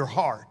was in your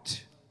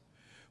heart,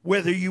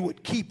 whether you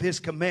would keep his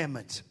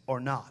commandments or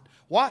not.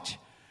 Watch.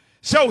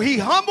 So he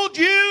humbled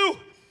you.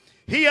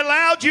 He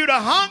allowed you to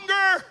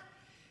hunger.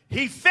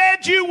 He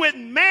fed you with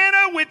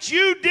manna which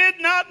you did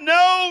not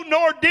know,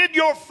 nor did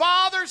your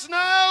fathers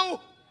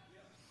know,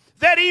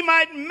 that he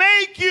might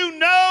make you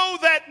know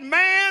that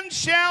man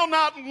shall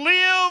not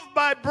live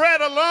by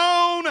bread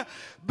alone,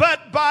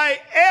 but by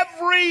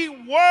every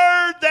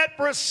word that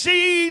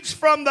proceeds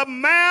from the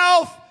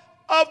mouth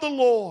of the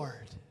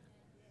Lord.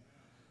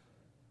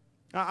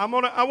 I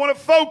want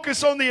to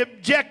focus on the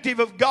objective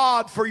of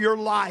God for your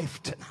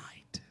life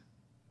tonight.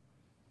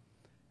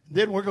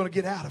 Then we're going to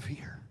get out of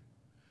here.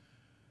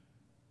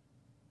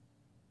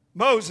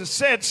 Moses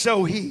said,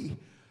 so he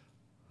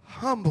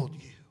humbled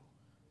you.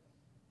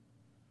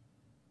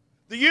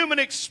 The human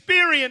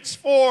experience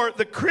for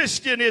the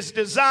Christian is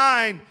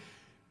designed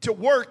to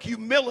work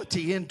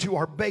humility into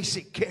our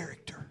basic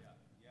character.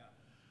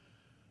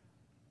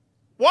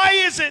 Why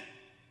is it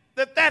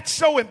that that's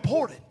so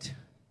important?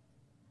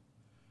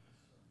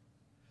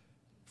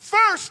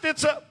 First,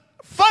 it's a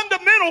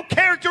fundamental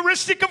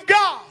characteristic of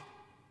God.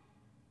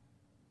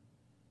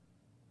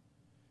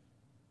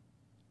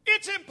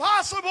 It's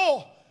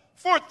impossible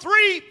for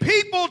three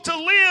people to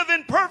live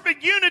in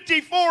perfect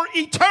unity for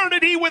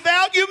eternity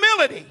without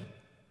humility.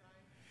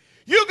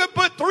 You could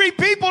put three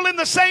people in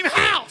the same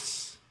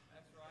house,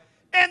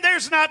 and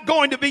there's not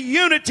going to be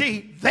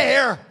unity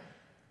there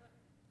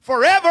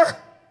forever.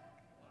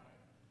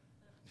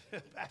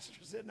 Pastor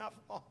said not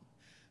for long.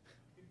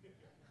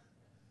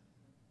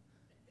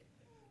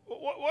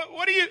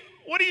 What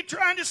are you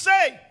trying to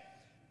say?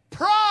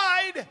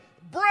 Pride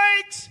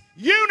breaks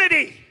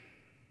unity.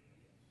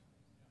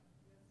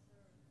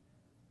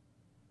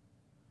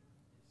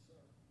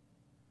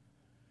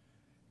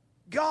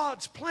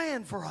 God's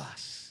plan for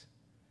us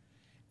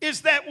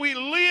is that we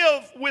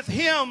live with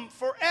him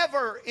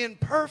forever in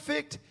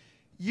perfect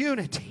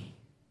unity.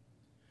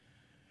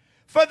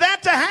 For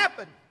that to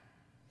happen,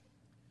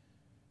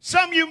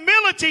 some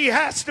humility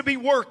has to be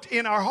worked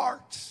in our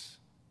hearts.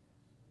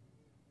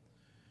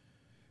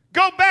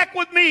 Go back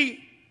with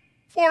me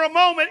for a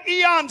moment,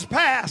 eons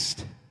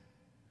past.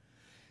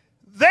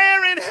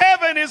 There in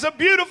heaven is a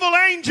beautiful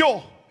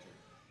angel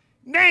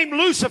named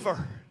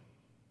Lucifer.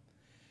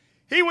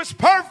 He was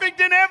perfect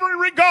in every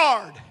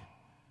regard,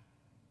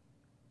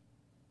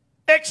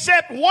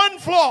 except one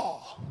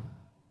flaw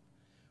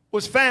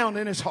was found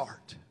in his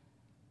heart.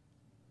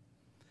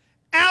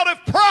 Out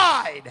of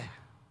pride,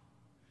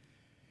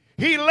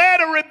 he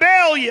led a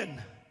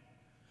rebellion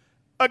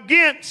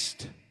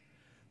against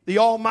the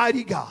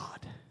Almighty God.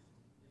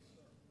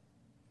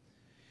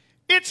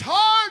 It's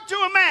hard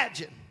to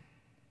imagine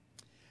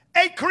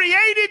a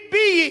created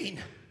being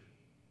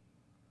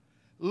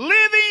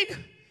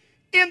living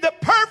in the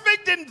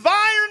perfect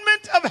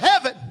environment of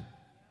heaven,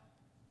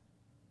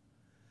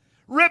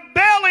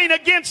 rebelling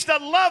against a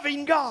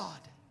loving God.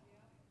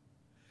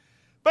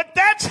 But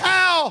that's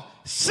how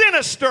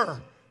sinister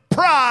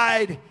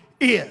pride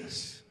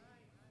is.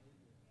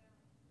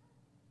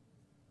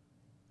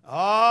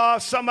 Oh,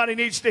 somebody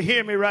needs to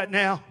hear me right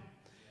now.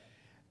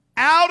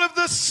 Out of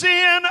the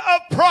sin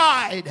of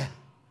pride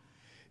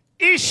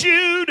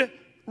issued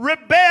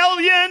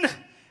rebellion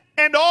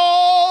and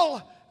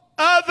all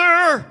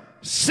other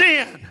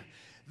sin.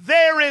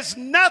 There is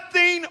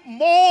nothing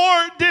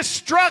more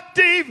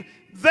destructive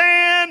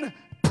than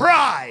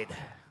pride.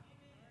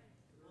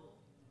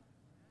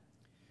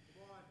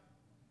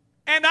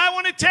 And I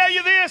want to tell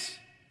you this,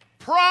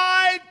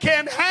 pride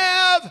can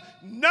have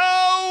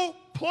no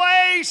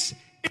place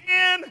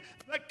in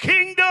the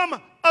kingdom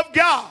of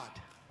God.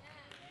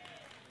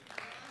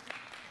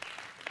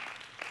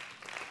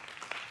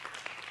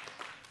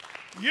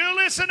 You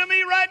listen to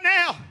me right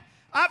now.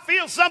 I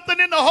feel something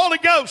in the Holy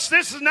Ghost.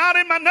 This is not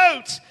in my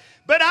notes.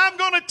 But I'm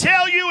going to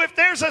tell you, if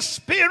there's a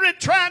spirit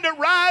trying to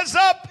rise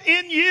up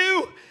in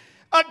you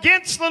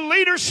against the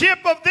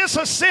leadership of this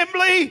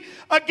assembly,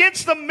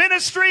 against the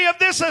ministry of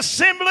this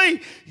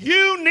assembly,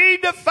 you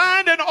need to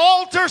find an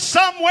altar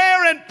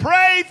somewhere and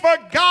pray for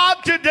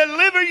God to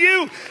deliver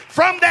you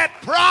from that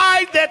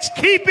pride that's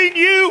keeping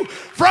you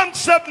from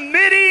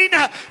submitting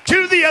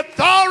to the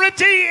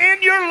authority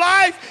in your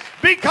life.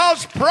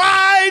 Because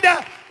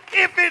pride,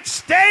 if it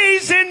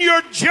stays in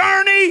your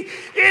journey,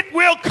 it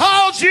will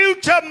cause you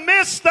to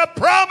miss the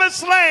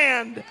promised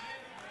land.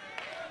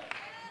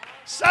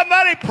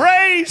 Somebody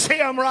praise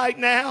him right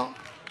now.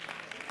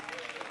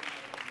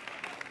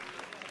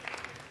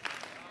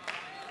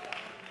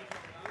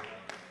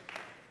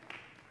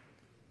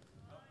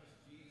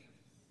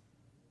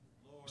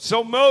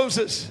 So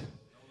Moses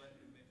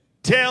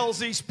tells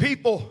these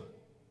people,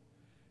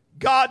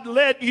 God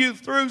led you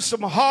through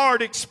some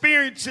hard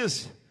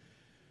experiences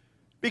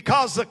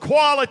because the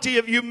quality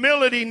of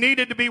humility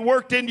needed to be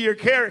worked into your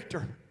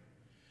character.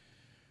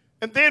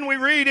 And then we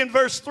read in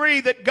verse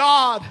 3 that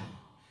God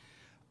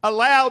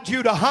allowed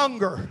you to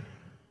hunger.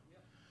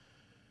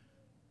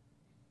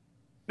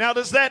 Now,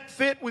 does that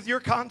fit with your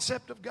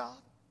concept of God?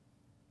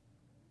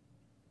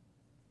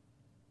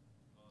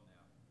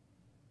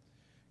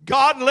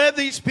 God led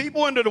these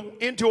people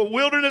into a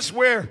wilderness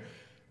where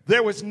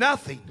there was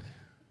nothing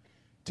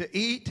to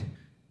eat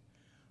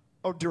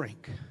or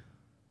drink.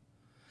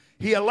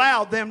 He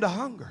allowed them to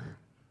hunger.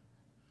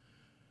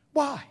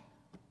 Why?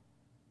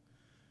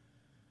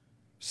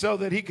 So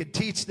that He could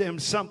teach them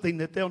something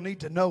that they'll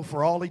need to know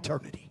for all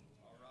eternity.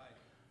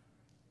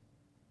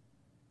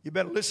 You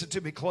better listen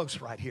to me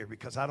close right here,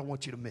 because I don't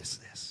want you to miss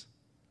this.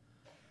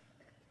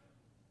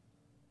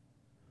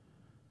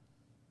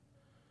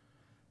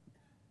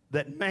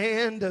 That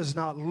man does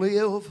not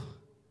live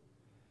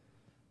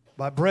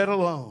by bread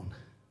alone,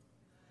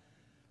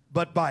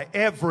 but by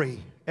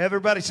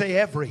everybody say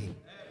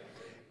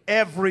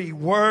every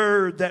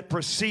word that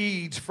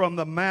proceeds from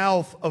the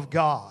mouth of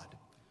God.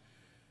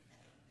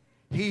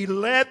 He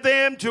led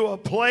them to a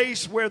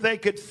place where they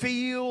could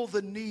feel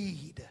the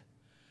need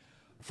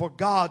for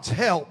God's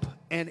help,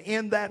 and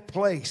in that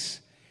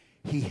place,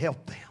 He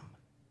helped them.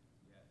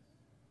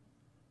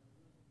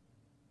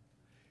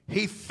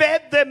 He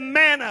fed them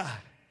manna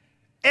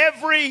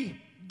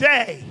every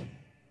day.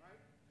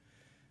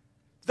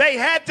 They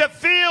had to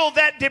feel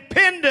that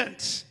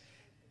dependence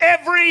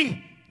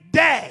every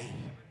day.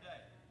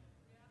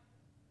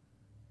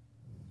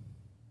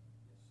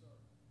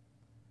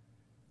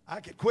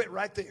 I could quit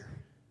right there.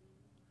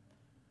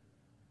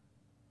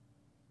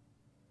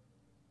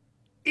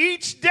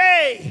 Each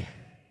day,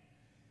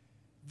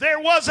 there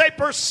was a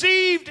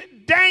perceived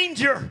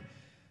danger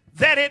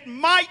that it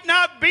might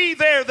not be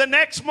there the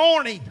next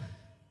morning.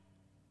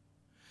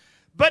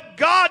 But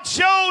God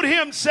showed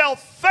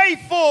Himself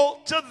faithful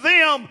to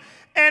them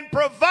and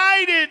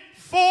provided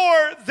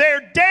for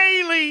their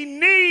daily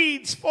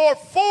needs for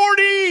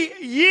 40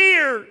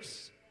 years.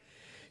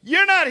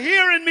 You're not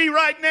hearing me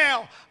right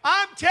now.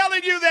 I'm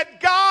telling you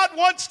that God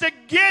wants to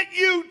get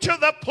you to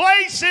the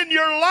place in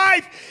your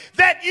life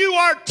that you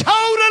are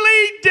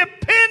totally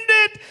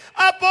dependent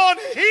upon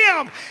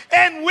Him.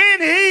 And when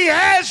He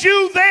has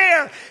you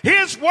there,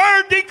 His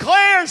Word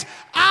declares,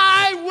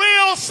 I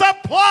will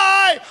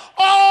supply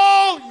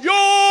all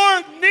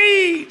your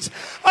needs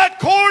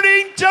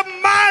according to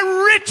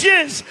my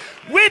riches,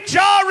 which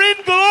are in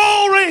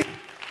glory.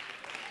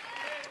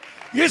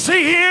 You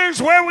see, here's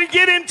where we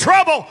get in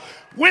trouble.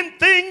 When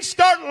things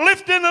start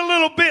lifting a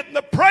little bit and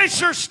the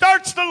pressure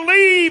starts to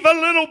leave a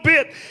little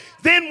bit,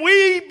 then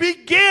we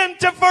begin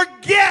to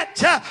forget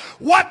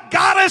what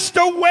got us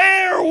to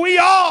where we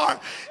are.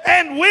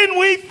 And when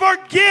we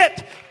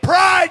forget,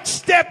 pride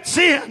steps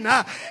in.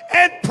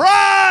 And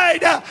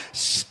pride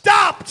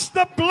stops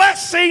the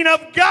blessing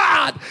of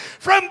God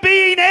from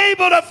being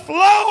able to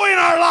flow in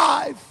our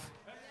life.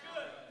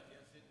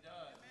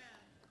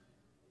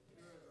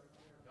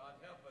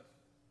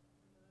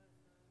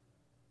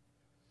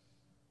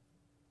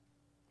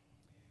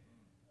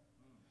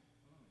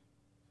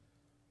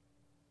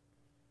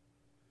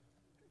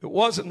 It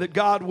wasn't that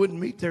God wouldn't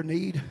meet their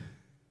need.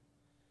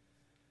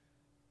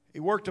 He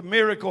worked a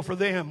miracle for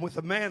them with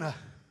the manna.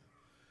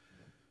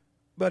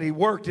 But He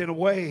worked in a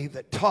way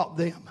that taught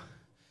them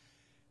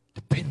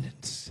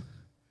dependence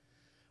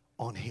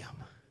on Him.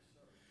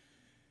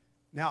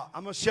 Now,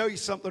 I'm going to show you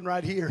something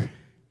right here.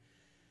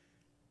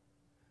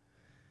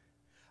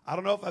 I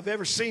don't know if I've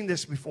ever seen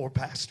this before,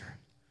 Pastor.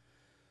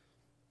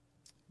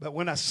 But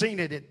when I seen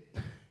it,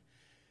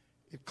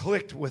 it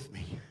clicked with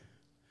me.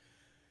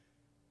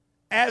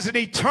 As an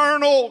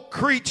eternal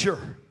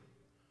creature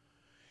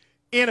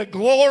in a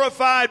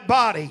glorified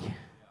body,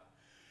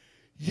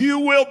 you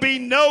will be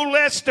no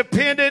less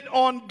dependent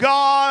on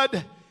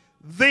God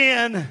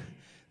then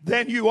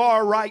than you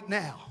are right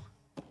now.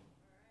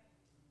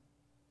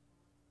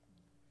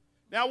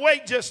 Now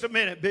wait just a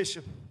minute,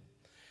 Bishop.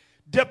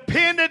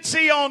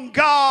 Dependency on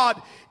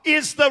God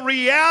is the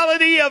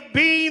reality of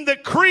being the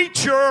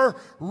creature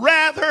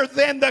rather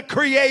than the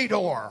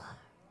creator.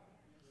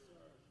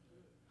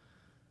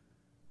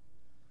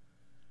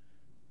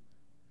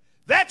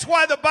 That's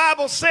why the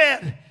Bible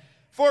said,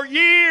 for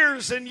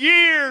years and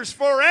years,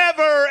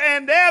 forever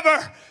and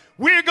ever,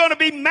 we're going to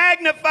be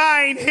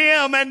magnifying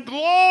Him and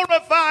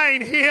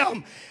glorifying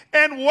Him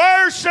and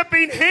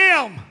worshiping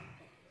Him.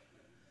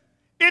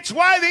 It's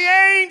why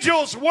the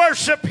angels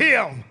worship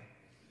Him.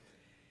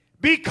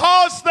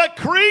 Because the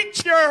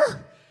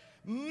creature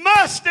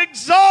must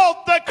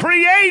exalt the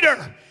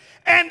Creator.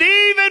 And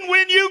even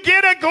when you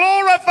get a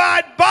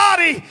glorified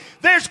body,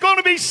 there's going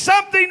to be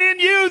something in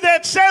you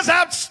that says,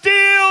 I'm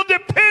still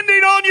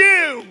depending on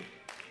you.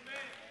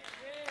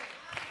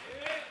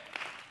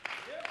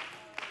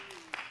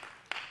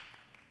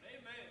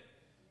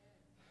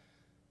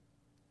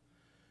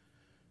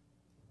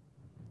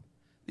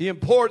 The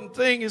important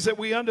thing is that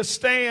we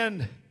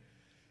understand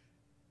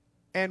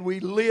and we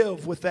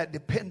live with that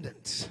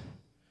dependence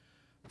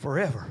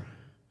forever.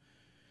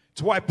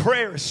 It's why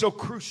prayer is so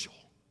crucial.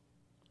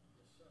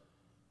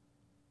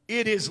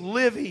 It is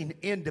living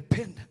in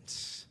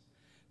dependence.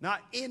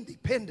 Not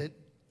independent,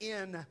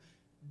 in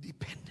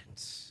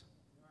dependence.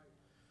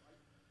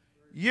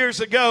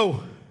 Years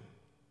ago,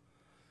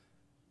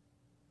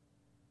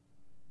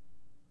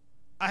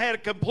 I had a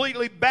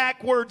completely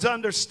backwards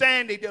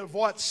understanding of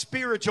what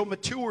spiritual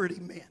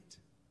maturity meant.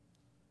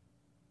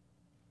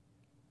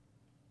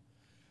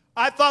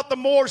 I thought the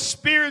more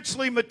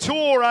spiritually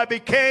mature I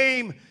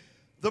became,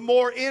 the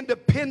more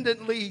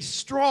independently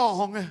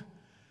strong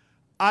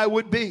I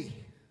would be.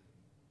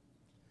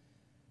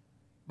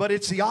 But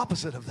it's the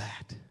opposite of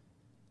that.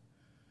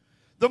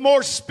 The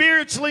more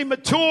spiritually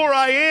mature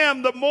I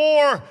am, the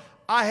more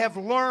I have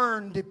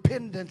learned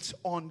dependence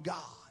on God.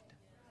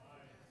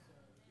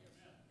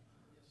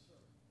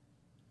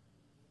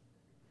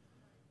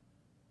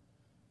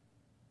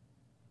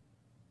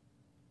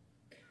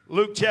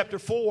 Luke chapter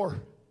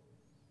 4.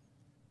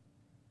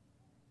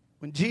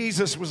 When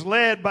Jesus was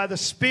led by the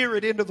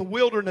Spirit into the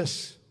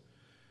wilderness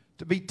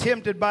to be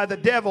tempted by the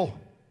devil,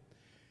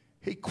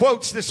 he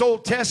quotes this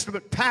Old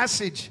Testament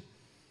passage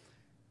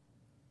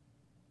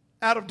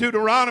out of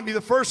Deuteronomy.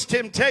 The first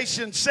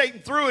temptation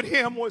Satan threw at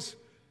him was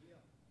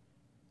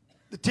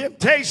the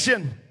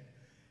temptation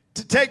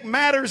to take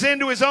matters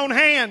into his own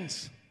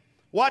hands.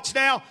 Watch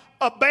now.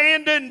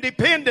 Abandon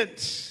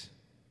dependence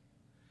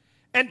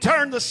and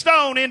turn the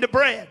stone into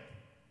bread.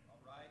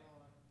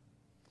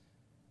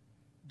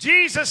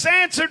 Jesus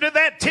answered to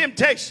that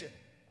temptation.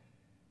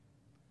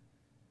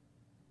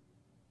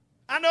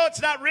 I know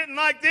it's not written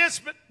like this,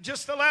 but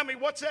just allow me.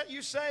 What's that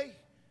you say?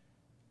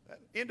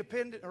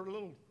 Independent or a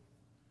little...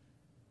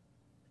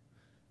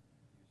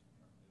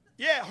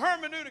 Yeah,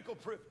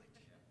 hermeneutical privilege.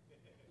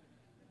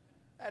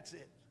 That's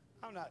it.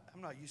 I'm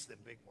not used to them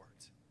big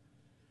words.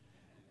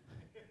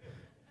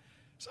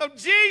 So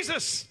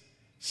Jesus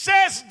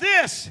says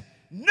this,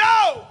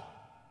 no,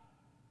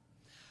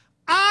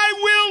 I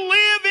will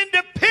live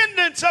in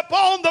dependence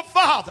upon the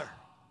Father.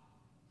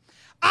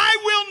 I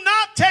will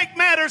not take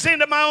matters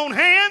into my own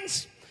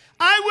hands.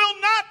 I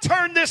will not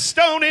turn this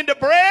stone into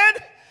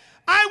bread.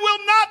 I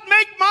will not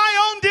make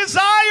my own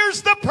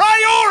desires the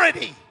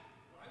priority.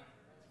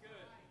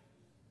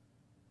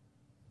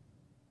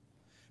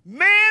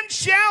 Man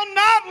shall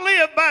not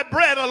live by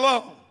bread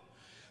alone,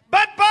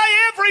 but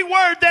by every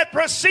word that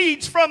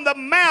proceeds from the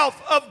mouth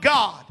of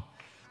God.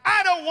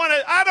 I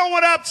don't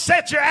want to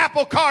upset your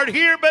apple cart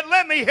here, but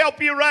let me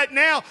help you right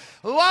now.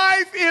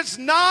 Life is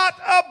not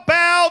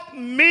about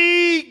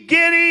me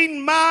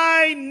getting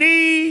my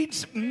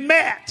needs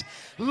met.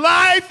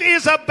 Life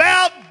is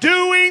about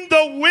doing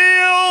the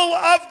will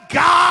of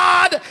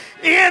God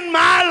in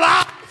my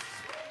life.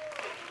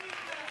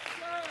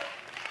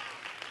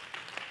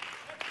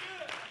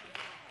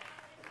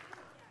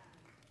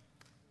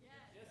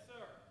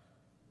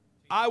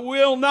 I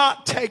will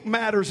not take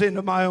matters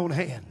into my own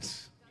hands.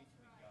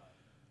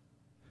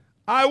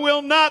 I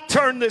will not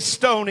turn this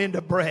stone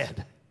into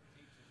bread.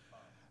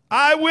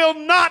 I will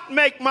not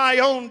make my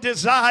own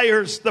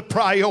desires the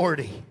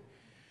priority.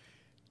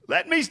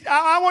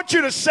 I want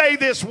you to say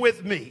this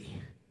with me.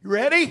 You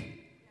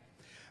ready?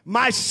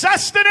 My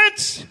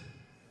sustenance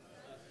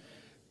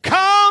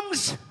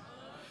comes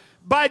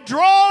by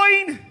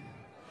drawing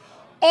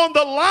on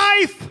the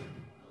life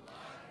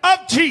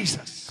of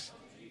Jesus.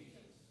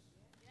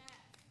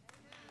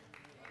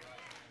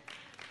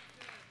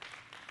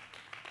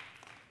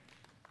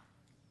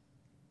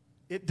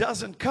 It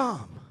doesn't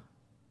come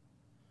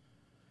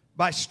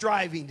by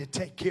striving to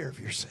take care of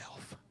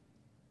yourself.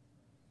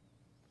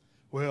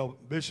 Well,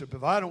 Bishop,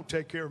 if I don't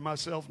take care of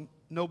myself,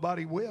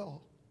 nobody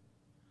will.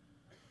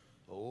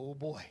 Oh,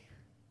 boy.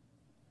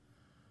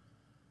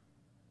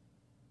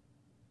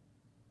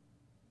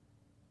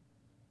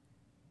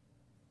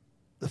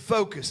 The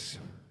focus,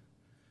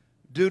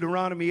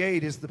 Deuteronomy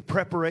 8, is the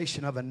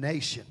preparation of a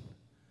nation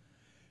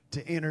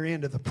to enter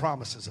into the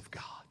promises of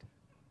God.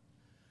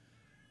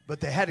 But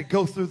they had to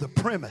go through the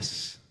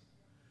premise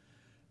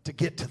to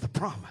get to the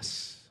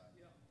promise.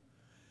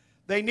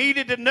 They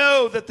needed to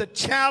know that the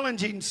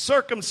challenging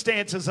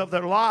circumstances of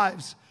their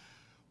lives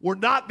were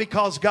not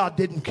because God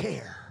didn't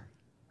care.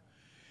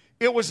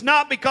 It was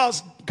not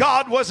because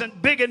God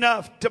wasn't big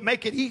enough to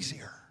make it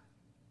easier.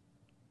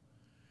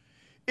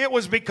 It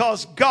was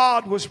because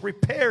God was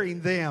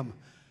preparing them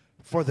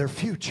for their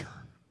future.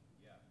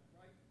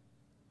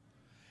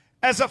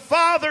 As a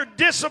father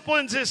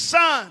disciplines his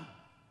son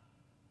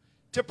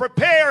to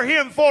prepare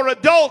him for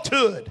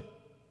adulthood,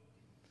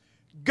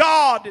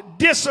 God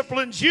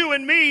disciplines you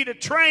and me to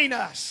train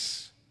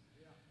us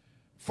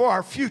for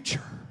our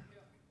future.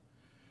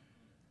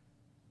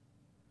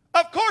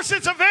 Of course,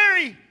 it's a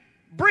very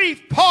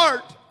brief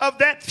part of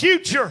that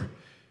future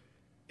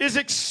is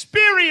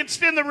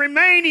experienced in the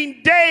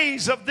remaining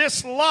days of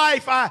this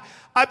life. I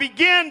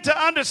begin to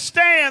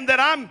understand that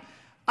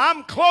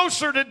I'm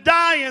closer to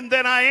dying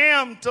than I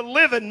am to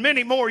living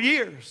many more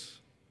years.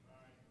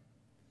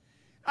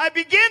 I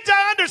begin to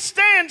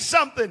understand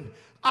something.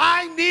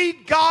 I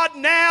need God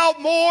now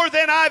more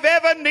than I've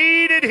ever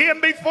needed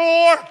Him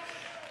before.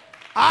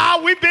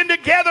 We've been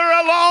together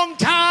a long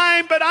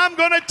time, but I'm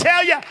going to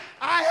tell you,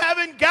 I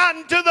haven't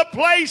gotten to the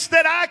place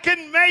that I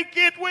can make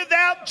it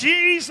without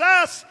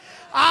Jesus.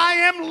 I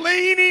am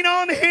leaning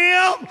on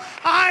Him.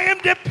 I am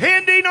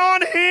depending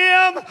on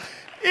Him.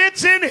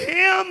 It's in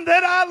Him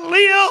that I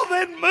live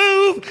and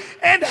move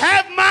and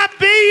have my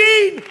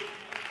being.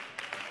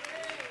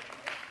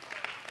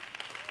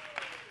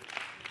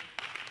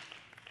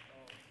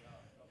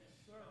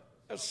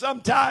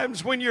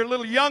 Sometimes when you're a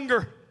little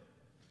younger,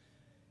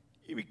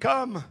 you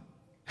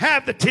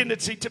have the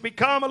tendency to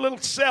become a little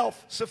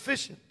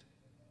self-sufficient.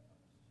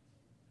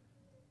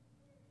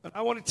 But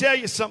I want to tell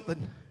you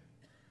something.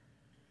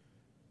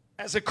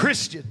 As a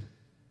Christian,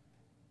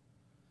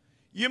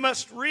 you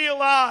must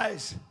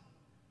realize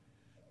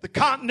the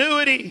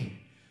continuity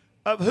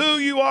of who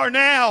you are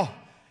now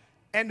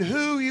and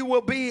who you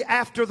will be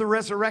after the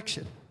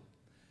resurrection.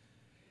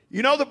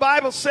 You know, the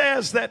Bible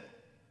says that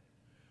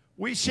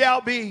we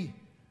shall be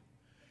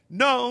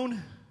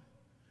known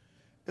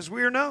as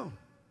we are known.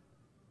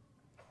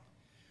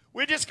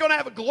 We're just going to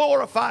have a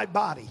glorified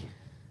body.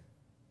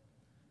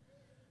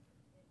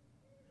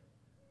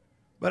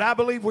 But I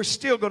believe we're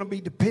still going to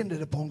be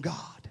dependent upon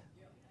God.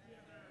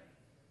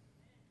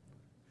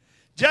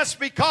 Just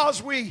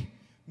because we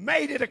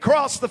made it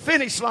across the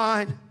finish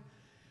line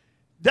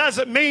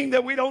doesn't mean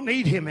that we don't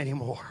need Him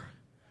anymore.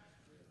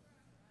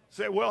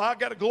 Say, well, I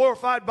got a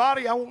glorified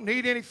body. I won't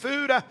need any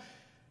food.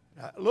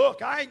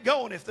 Look, I ain't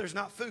going if there's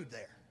not food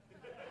there.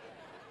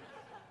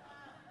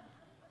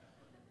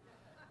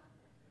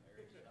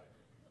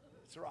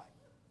 That's right.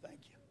 Thank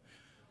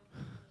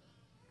you.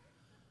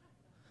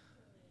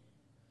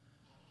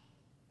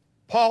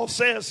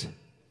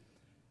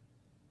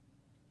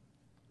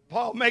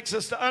 Paul makes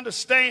us to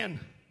understand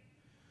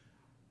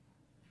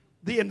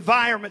the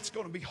environment's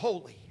going to be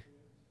holy.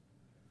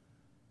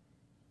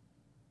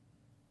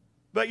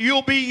 But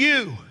you'll be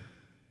you.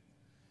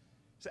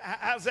 So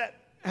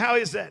how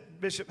is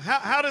that, Bishop?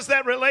 How does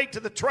that relate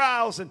to the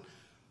trials and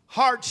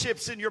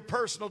hardships in your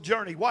personal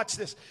journey? Watch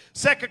this.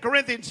 2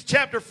 Corinthians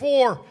chapter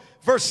 4,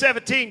 verse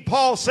 17.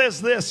 Paul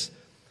says this,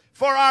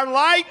 "For our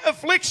light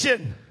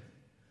affliction,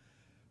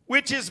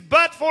 which is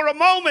but for a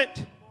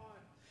moment,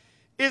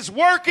 is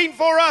working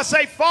for us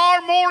a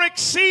far more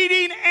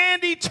exceeding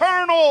and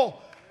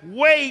eternal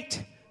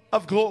weight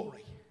of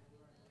glory."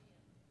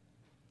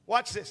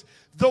 Watch this.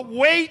 The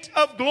weight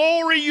of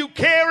glory you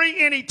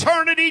carry in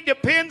eternity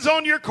depends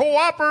on your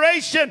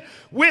cooperation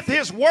with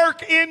His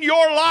work in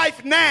your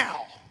life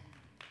now.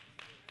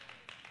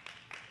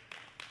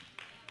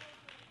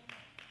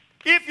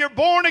 If you're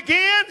born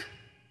again,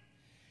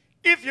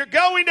 if you're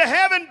going to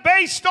heaven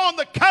based on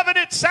the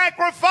covenant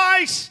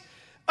sacrifice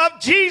of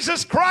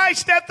Jesus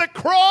Christ at the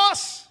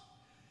cross,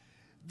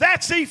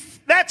 that's a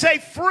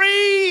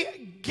free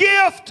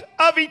gift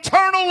of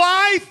eternal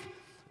life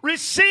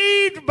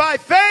received by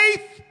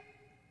faith.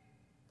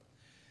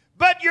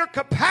 But your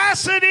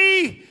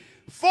capacity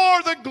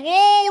for the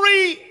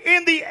glory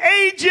in the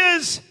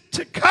ages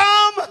to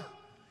come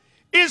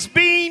is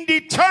being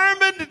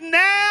determined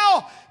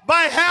now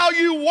by how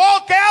you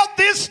walk out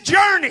this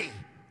journey.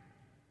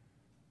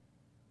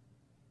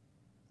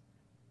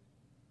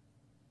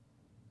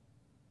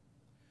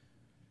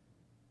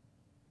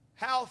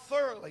 How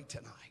thoroughly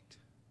tonight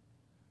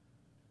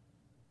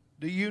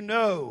do you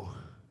know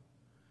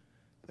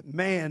that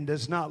man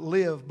does not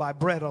live by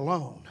bread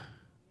alone,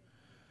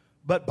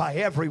 but by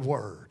every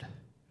word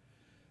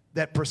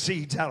that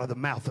proceeds out of the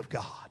mouth of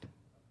God?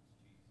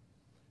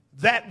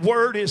 That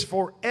word is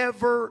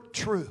forever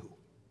true.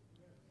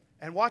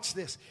 And watch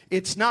this.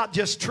 It's not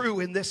just true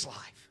in this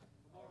life.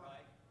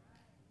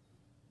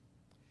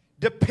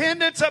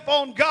 Dependence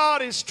upon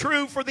God is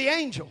true for the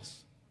angels.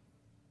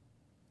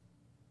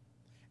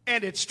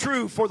 And it's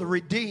true for the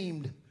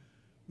redeemed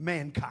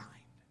mankind.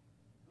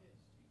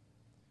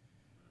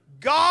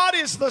 God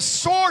is the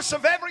source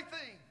of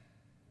everything.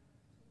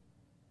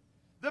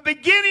 The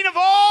beginning of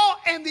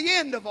all and the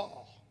end of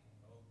all.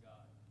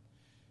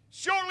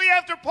 Shortly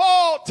after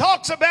Paul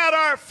talks about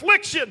our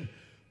affliction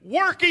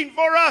working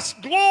for us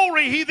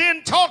glory, he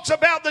then talks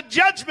about the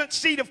judgment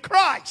seat of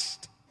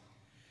Christ.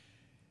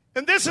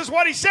 And this is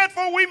what he said,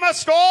 "For we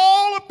must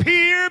all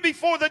appear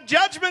before the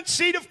judgment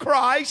seat of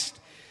Christ,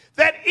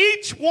 that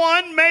each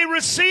one may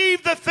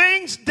receive the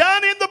things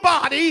done in the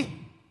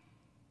body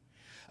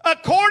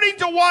according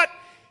to what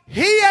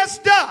he has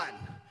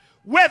done,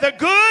 whether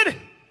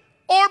good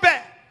or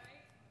bad."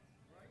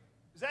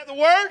 Is that the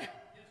word?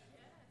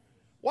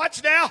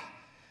 Watch now.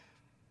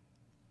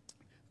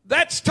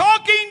 That's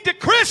talking to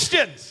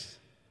Christians.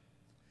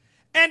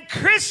 And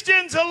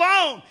Christians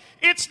alone.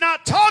 It's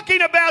not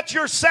talking about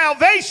your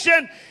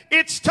salvation.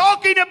 It's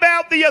talking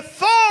about the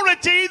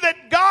authority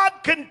that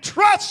God can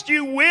trust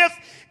you with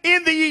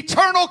in the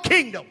eternal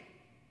kingdom.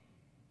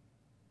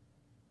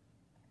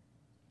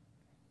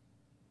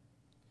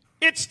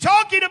 It's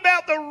talking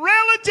about the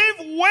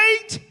relative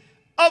weight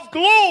of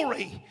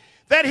glory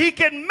that He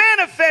can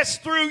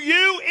manifest through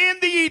you in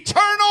the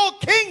eternal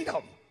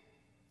kingdom.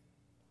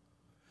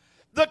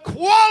 The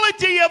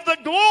quality of the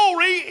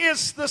glory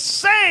is the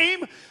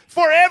same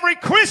for every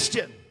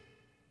Christian.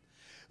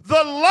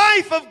 The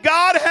life of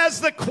God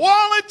has the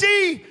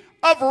quality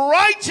of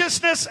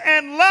righteousness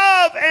and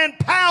love and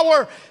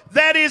power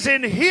that is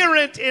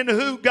inherent in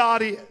who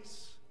God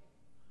is.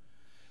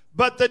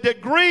 But the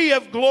degree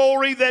of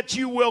glory that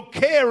you will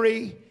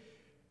carry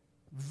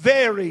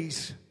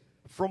varies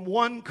from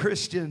one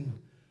Christian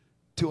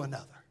to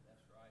another.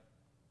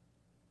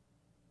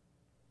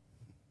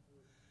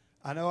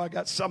 I know I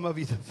got some of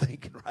you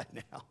thinking right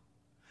now,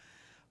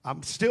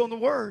 I'm still in the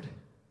Word.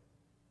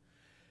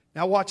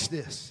 Now watch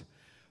this.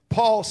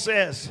 Paul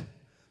says,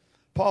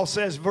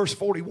 verse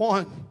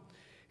 41,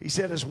 he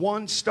said, as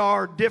one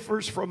star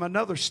differs from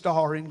another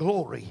star in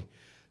glory,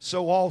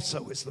 so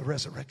also is the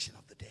resurrection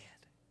of the dead.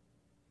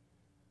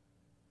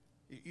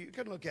 You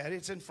can look at it.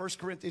 It's in 1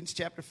 Corinthians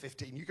chapter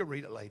 15. You can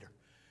read it later.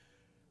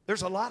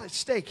 There's a lot at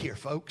stake here,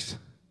 folks,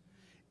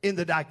 in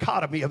the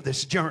dichotomy of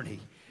this journey.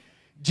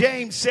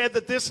 James said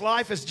that this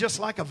life is just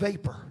like a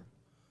vapor.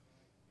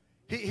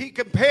 He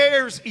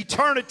compares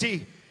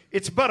eternity,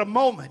 it's but a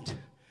moment.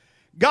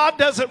 God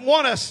doesn't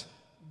want us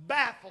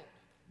baffled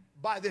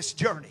by this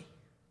journey.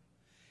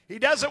 He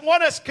doesn't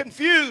want us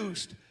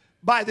confused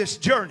by this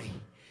journey.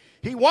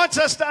 He wants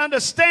us to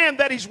understand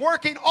that He's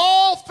working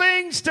all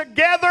things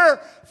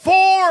together for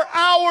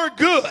our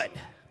good.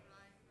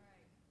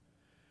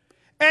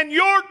 And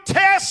your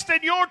test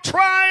and your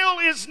trial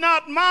is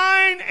not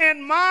mine,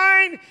 and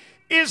mine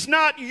is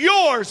not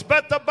yours.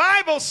 But the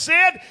Bible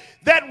said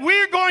that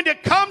we're going to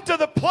come to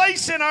the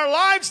place in our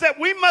lives that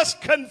we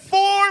must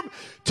conform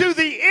to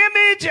the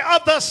image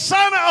of the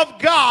Son of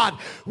God.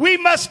 We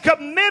must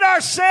commit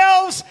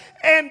ourselves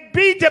and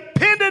be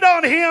dependent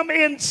on Him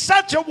in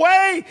such a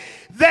way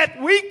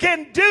that we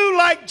can do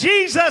like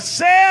Jesus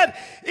said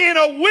in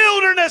a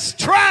wilderness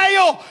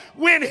trial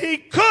when He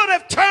could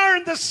have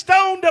turned the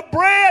stone to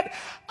bread.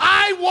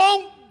 I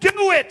won't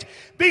do it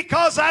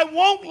because I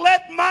won't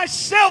let my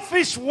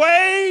selfish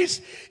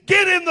ways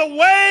get in the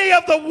way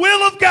of the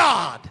will of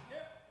God.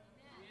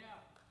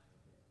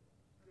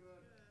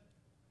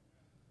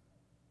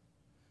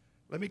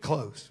 Let me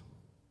close.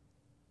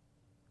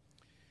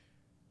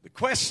 The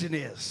question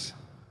is,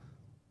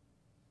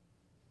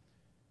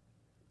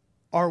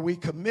 are we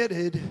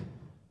committed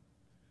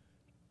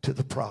to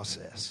the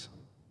process?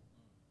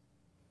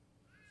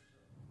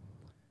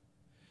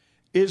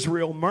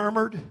 Israel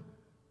murmured,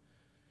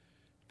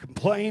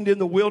 complained in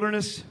the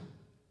wilderness,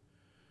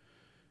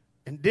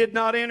 and did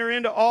not enter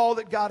into all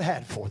that God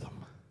had for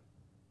them.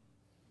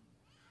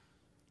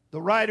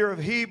 The writer of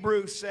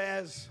Hebrews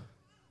says,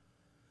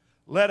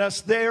 let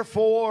us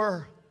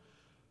therefore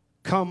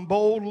come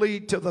boldly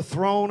to the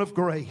throne of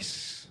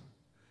grace,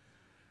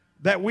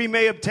 that we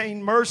may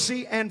obtain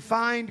mercy and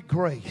find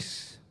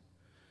grace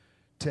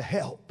to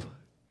help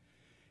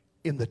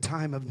in the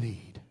time of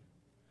need.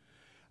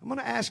 I'm going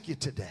to ask you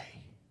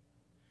today,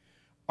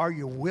 are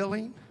you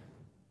willing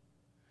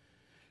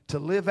to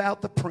live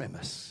out the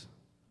premise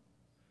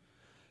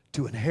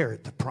to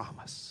inherit the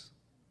promise?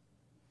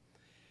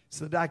 It's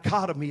the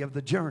dichotomy of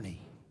the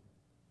journey.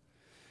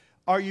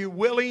 Are you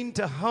willing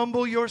to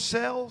humble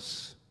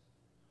yourselves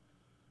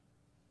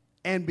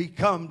and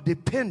become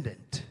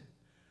dependent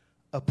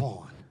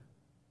upon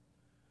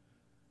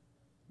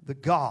the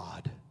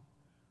God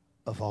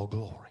of all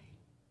glory?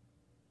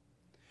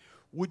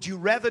 Would you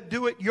rather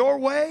do it your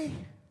way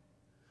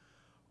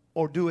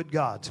or do it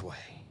God's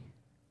way?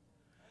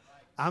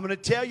 I'm going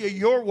to tell you,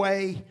 your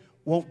way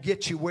won't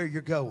get you where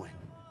you're going.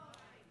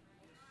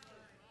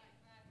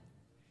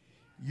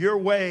 Your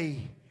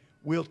way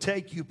will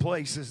take you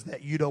places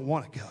that you don't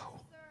want to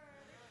go.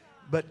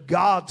 But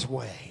God's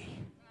way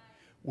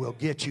will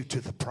get you to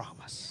the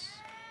promise.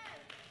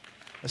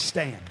 Let's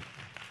stand.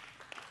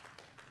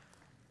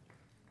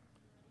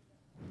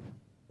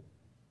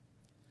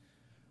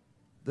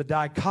 The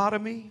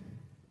dichotomy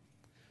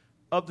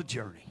of the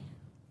journey.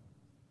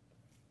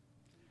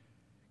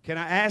 Can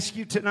I ask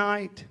you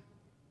tonight?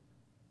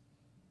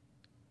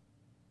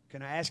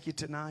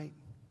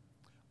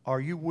 Are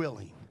you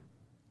willing?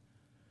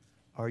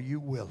 Are you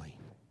willing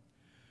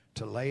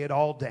to lay it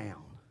all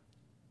down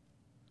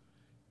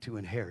to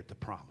inherit the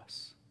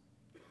promise?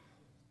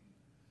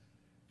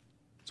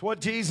 It's what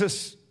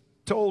Jesus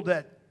told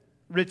that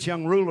rich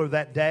young ruler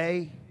that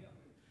day.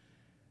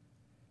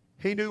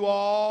 He knew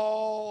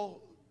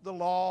all the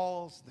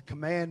laws, the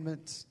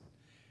commandments.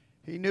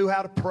 He knew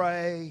how to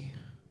pray.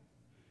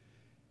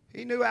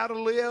 He knew how to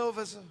live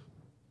as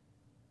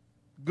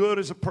good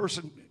as a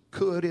person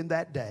could in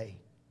that day.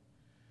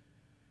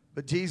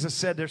 But Jesus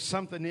said there's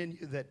something in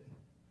you that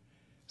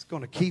is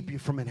going to keep you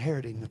from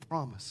inheriting the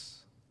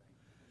promise.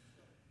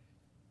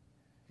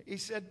 He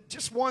said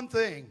just one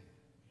thing.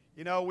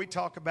 You know, we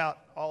talk about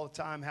all the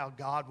time how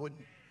God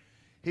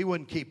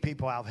wouldn't keep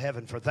people out of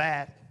heaven for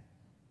that.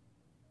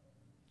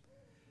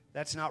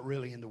 That's not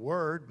really in the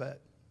Word,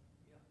 but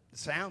it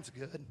sounds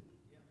good.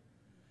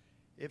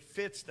 It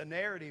fits the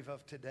narrative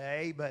of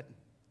today, but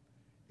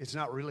it's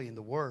not really in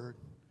the Word.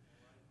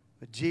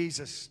 But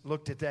Jesus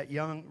looked at that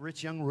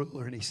rich young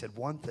ruler and He said,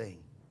 one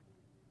thing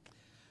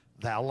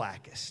thou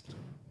lackest.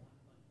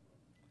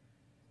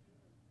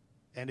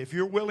 And if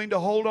you're willing to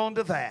hold on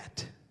to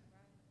that,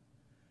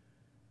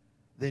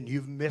 then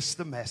you've missed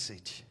the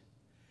message,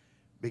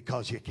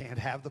 because you can't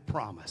have the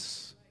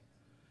promise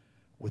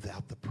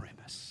without the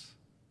premise.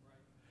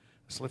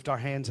 Let's lift our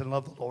hands and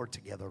love the Lord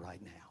together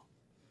right now.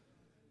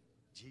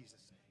 Jesus.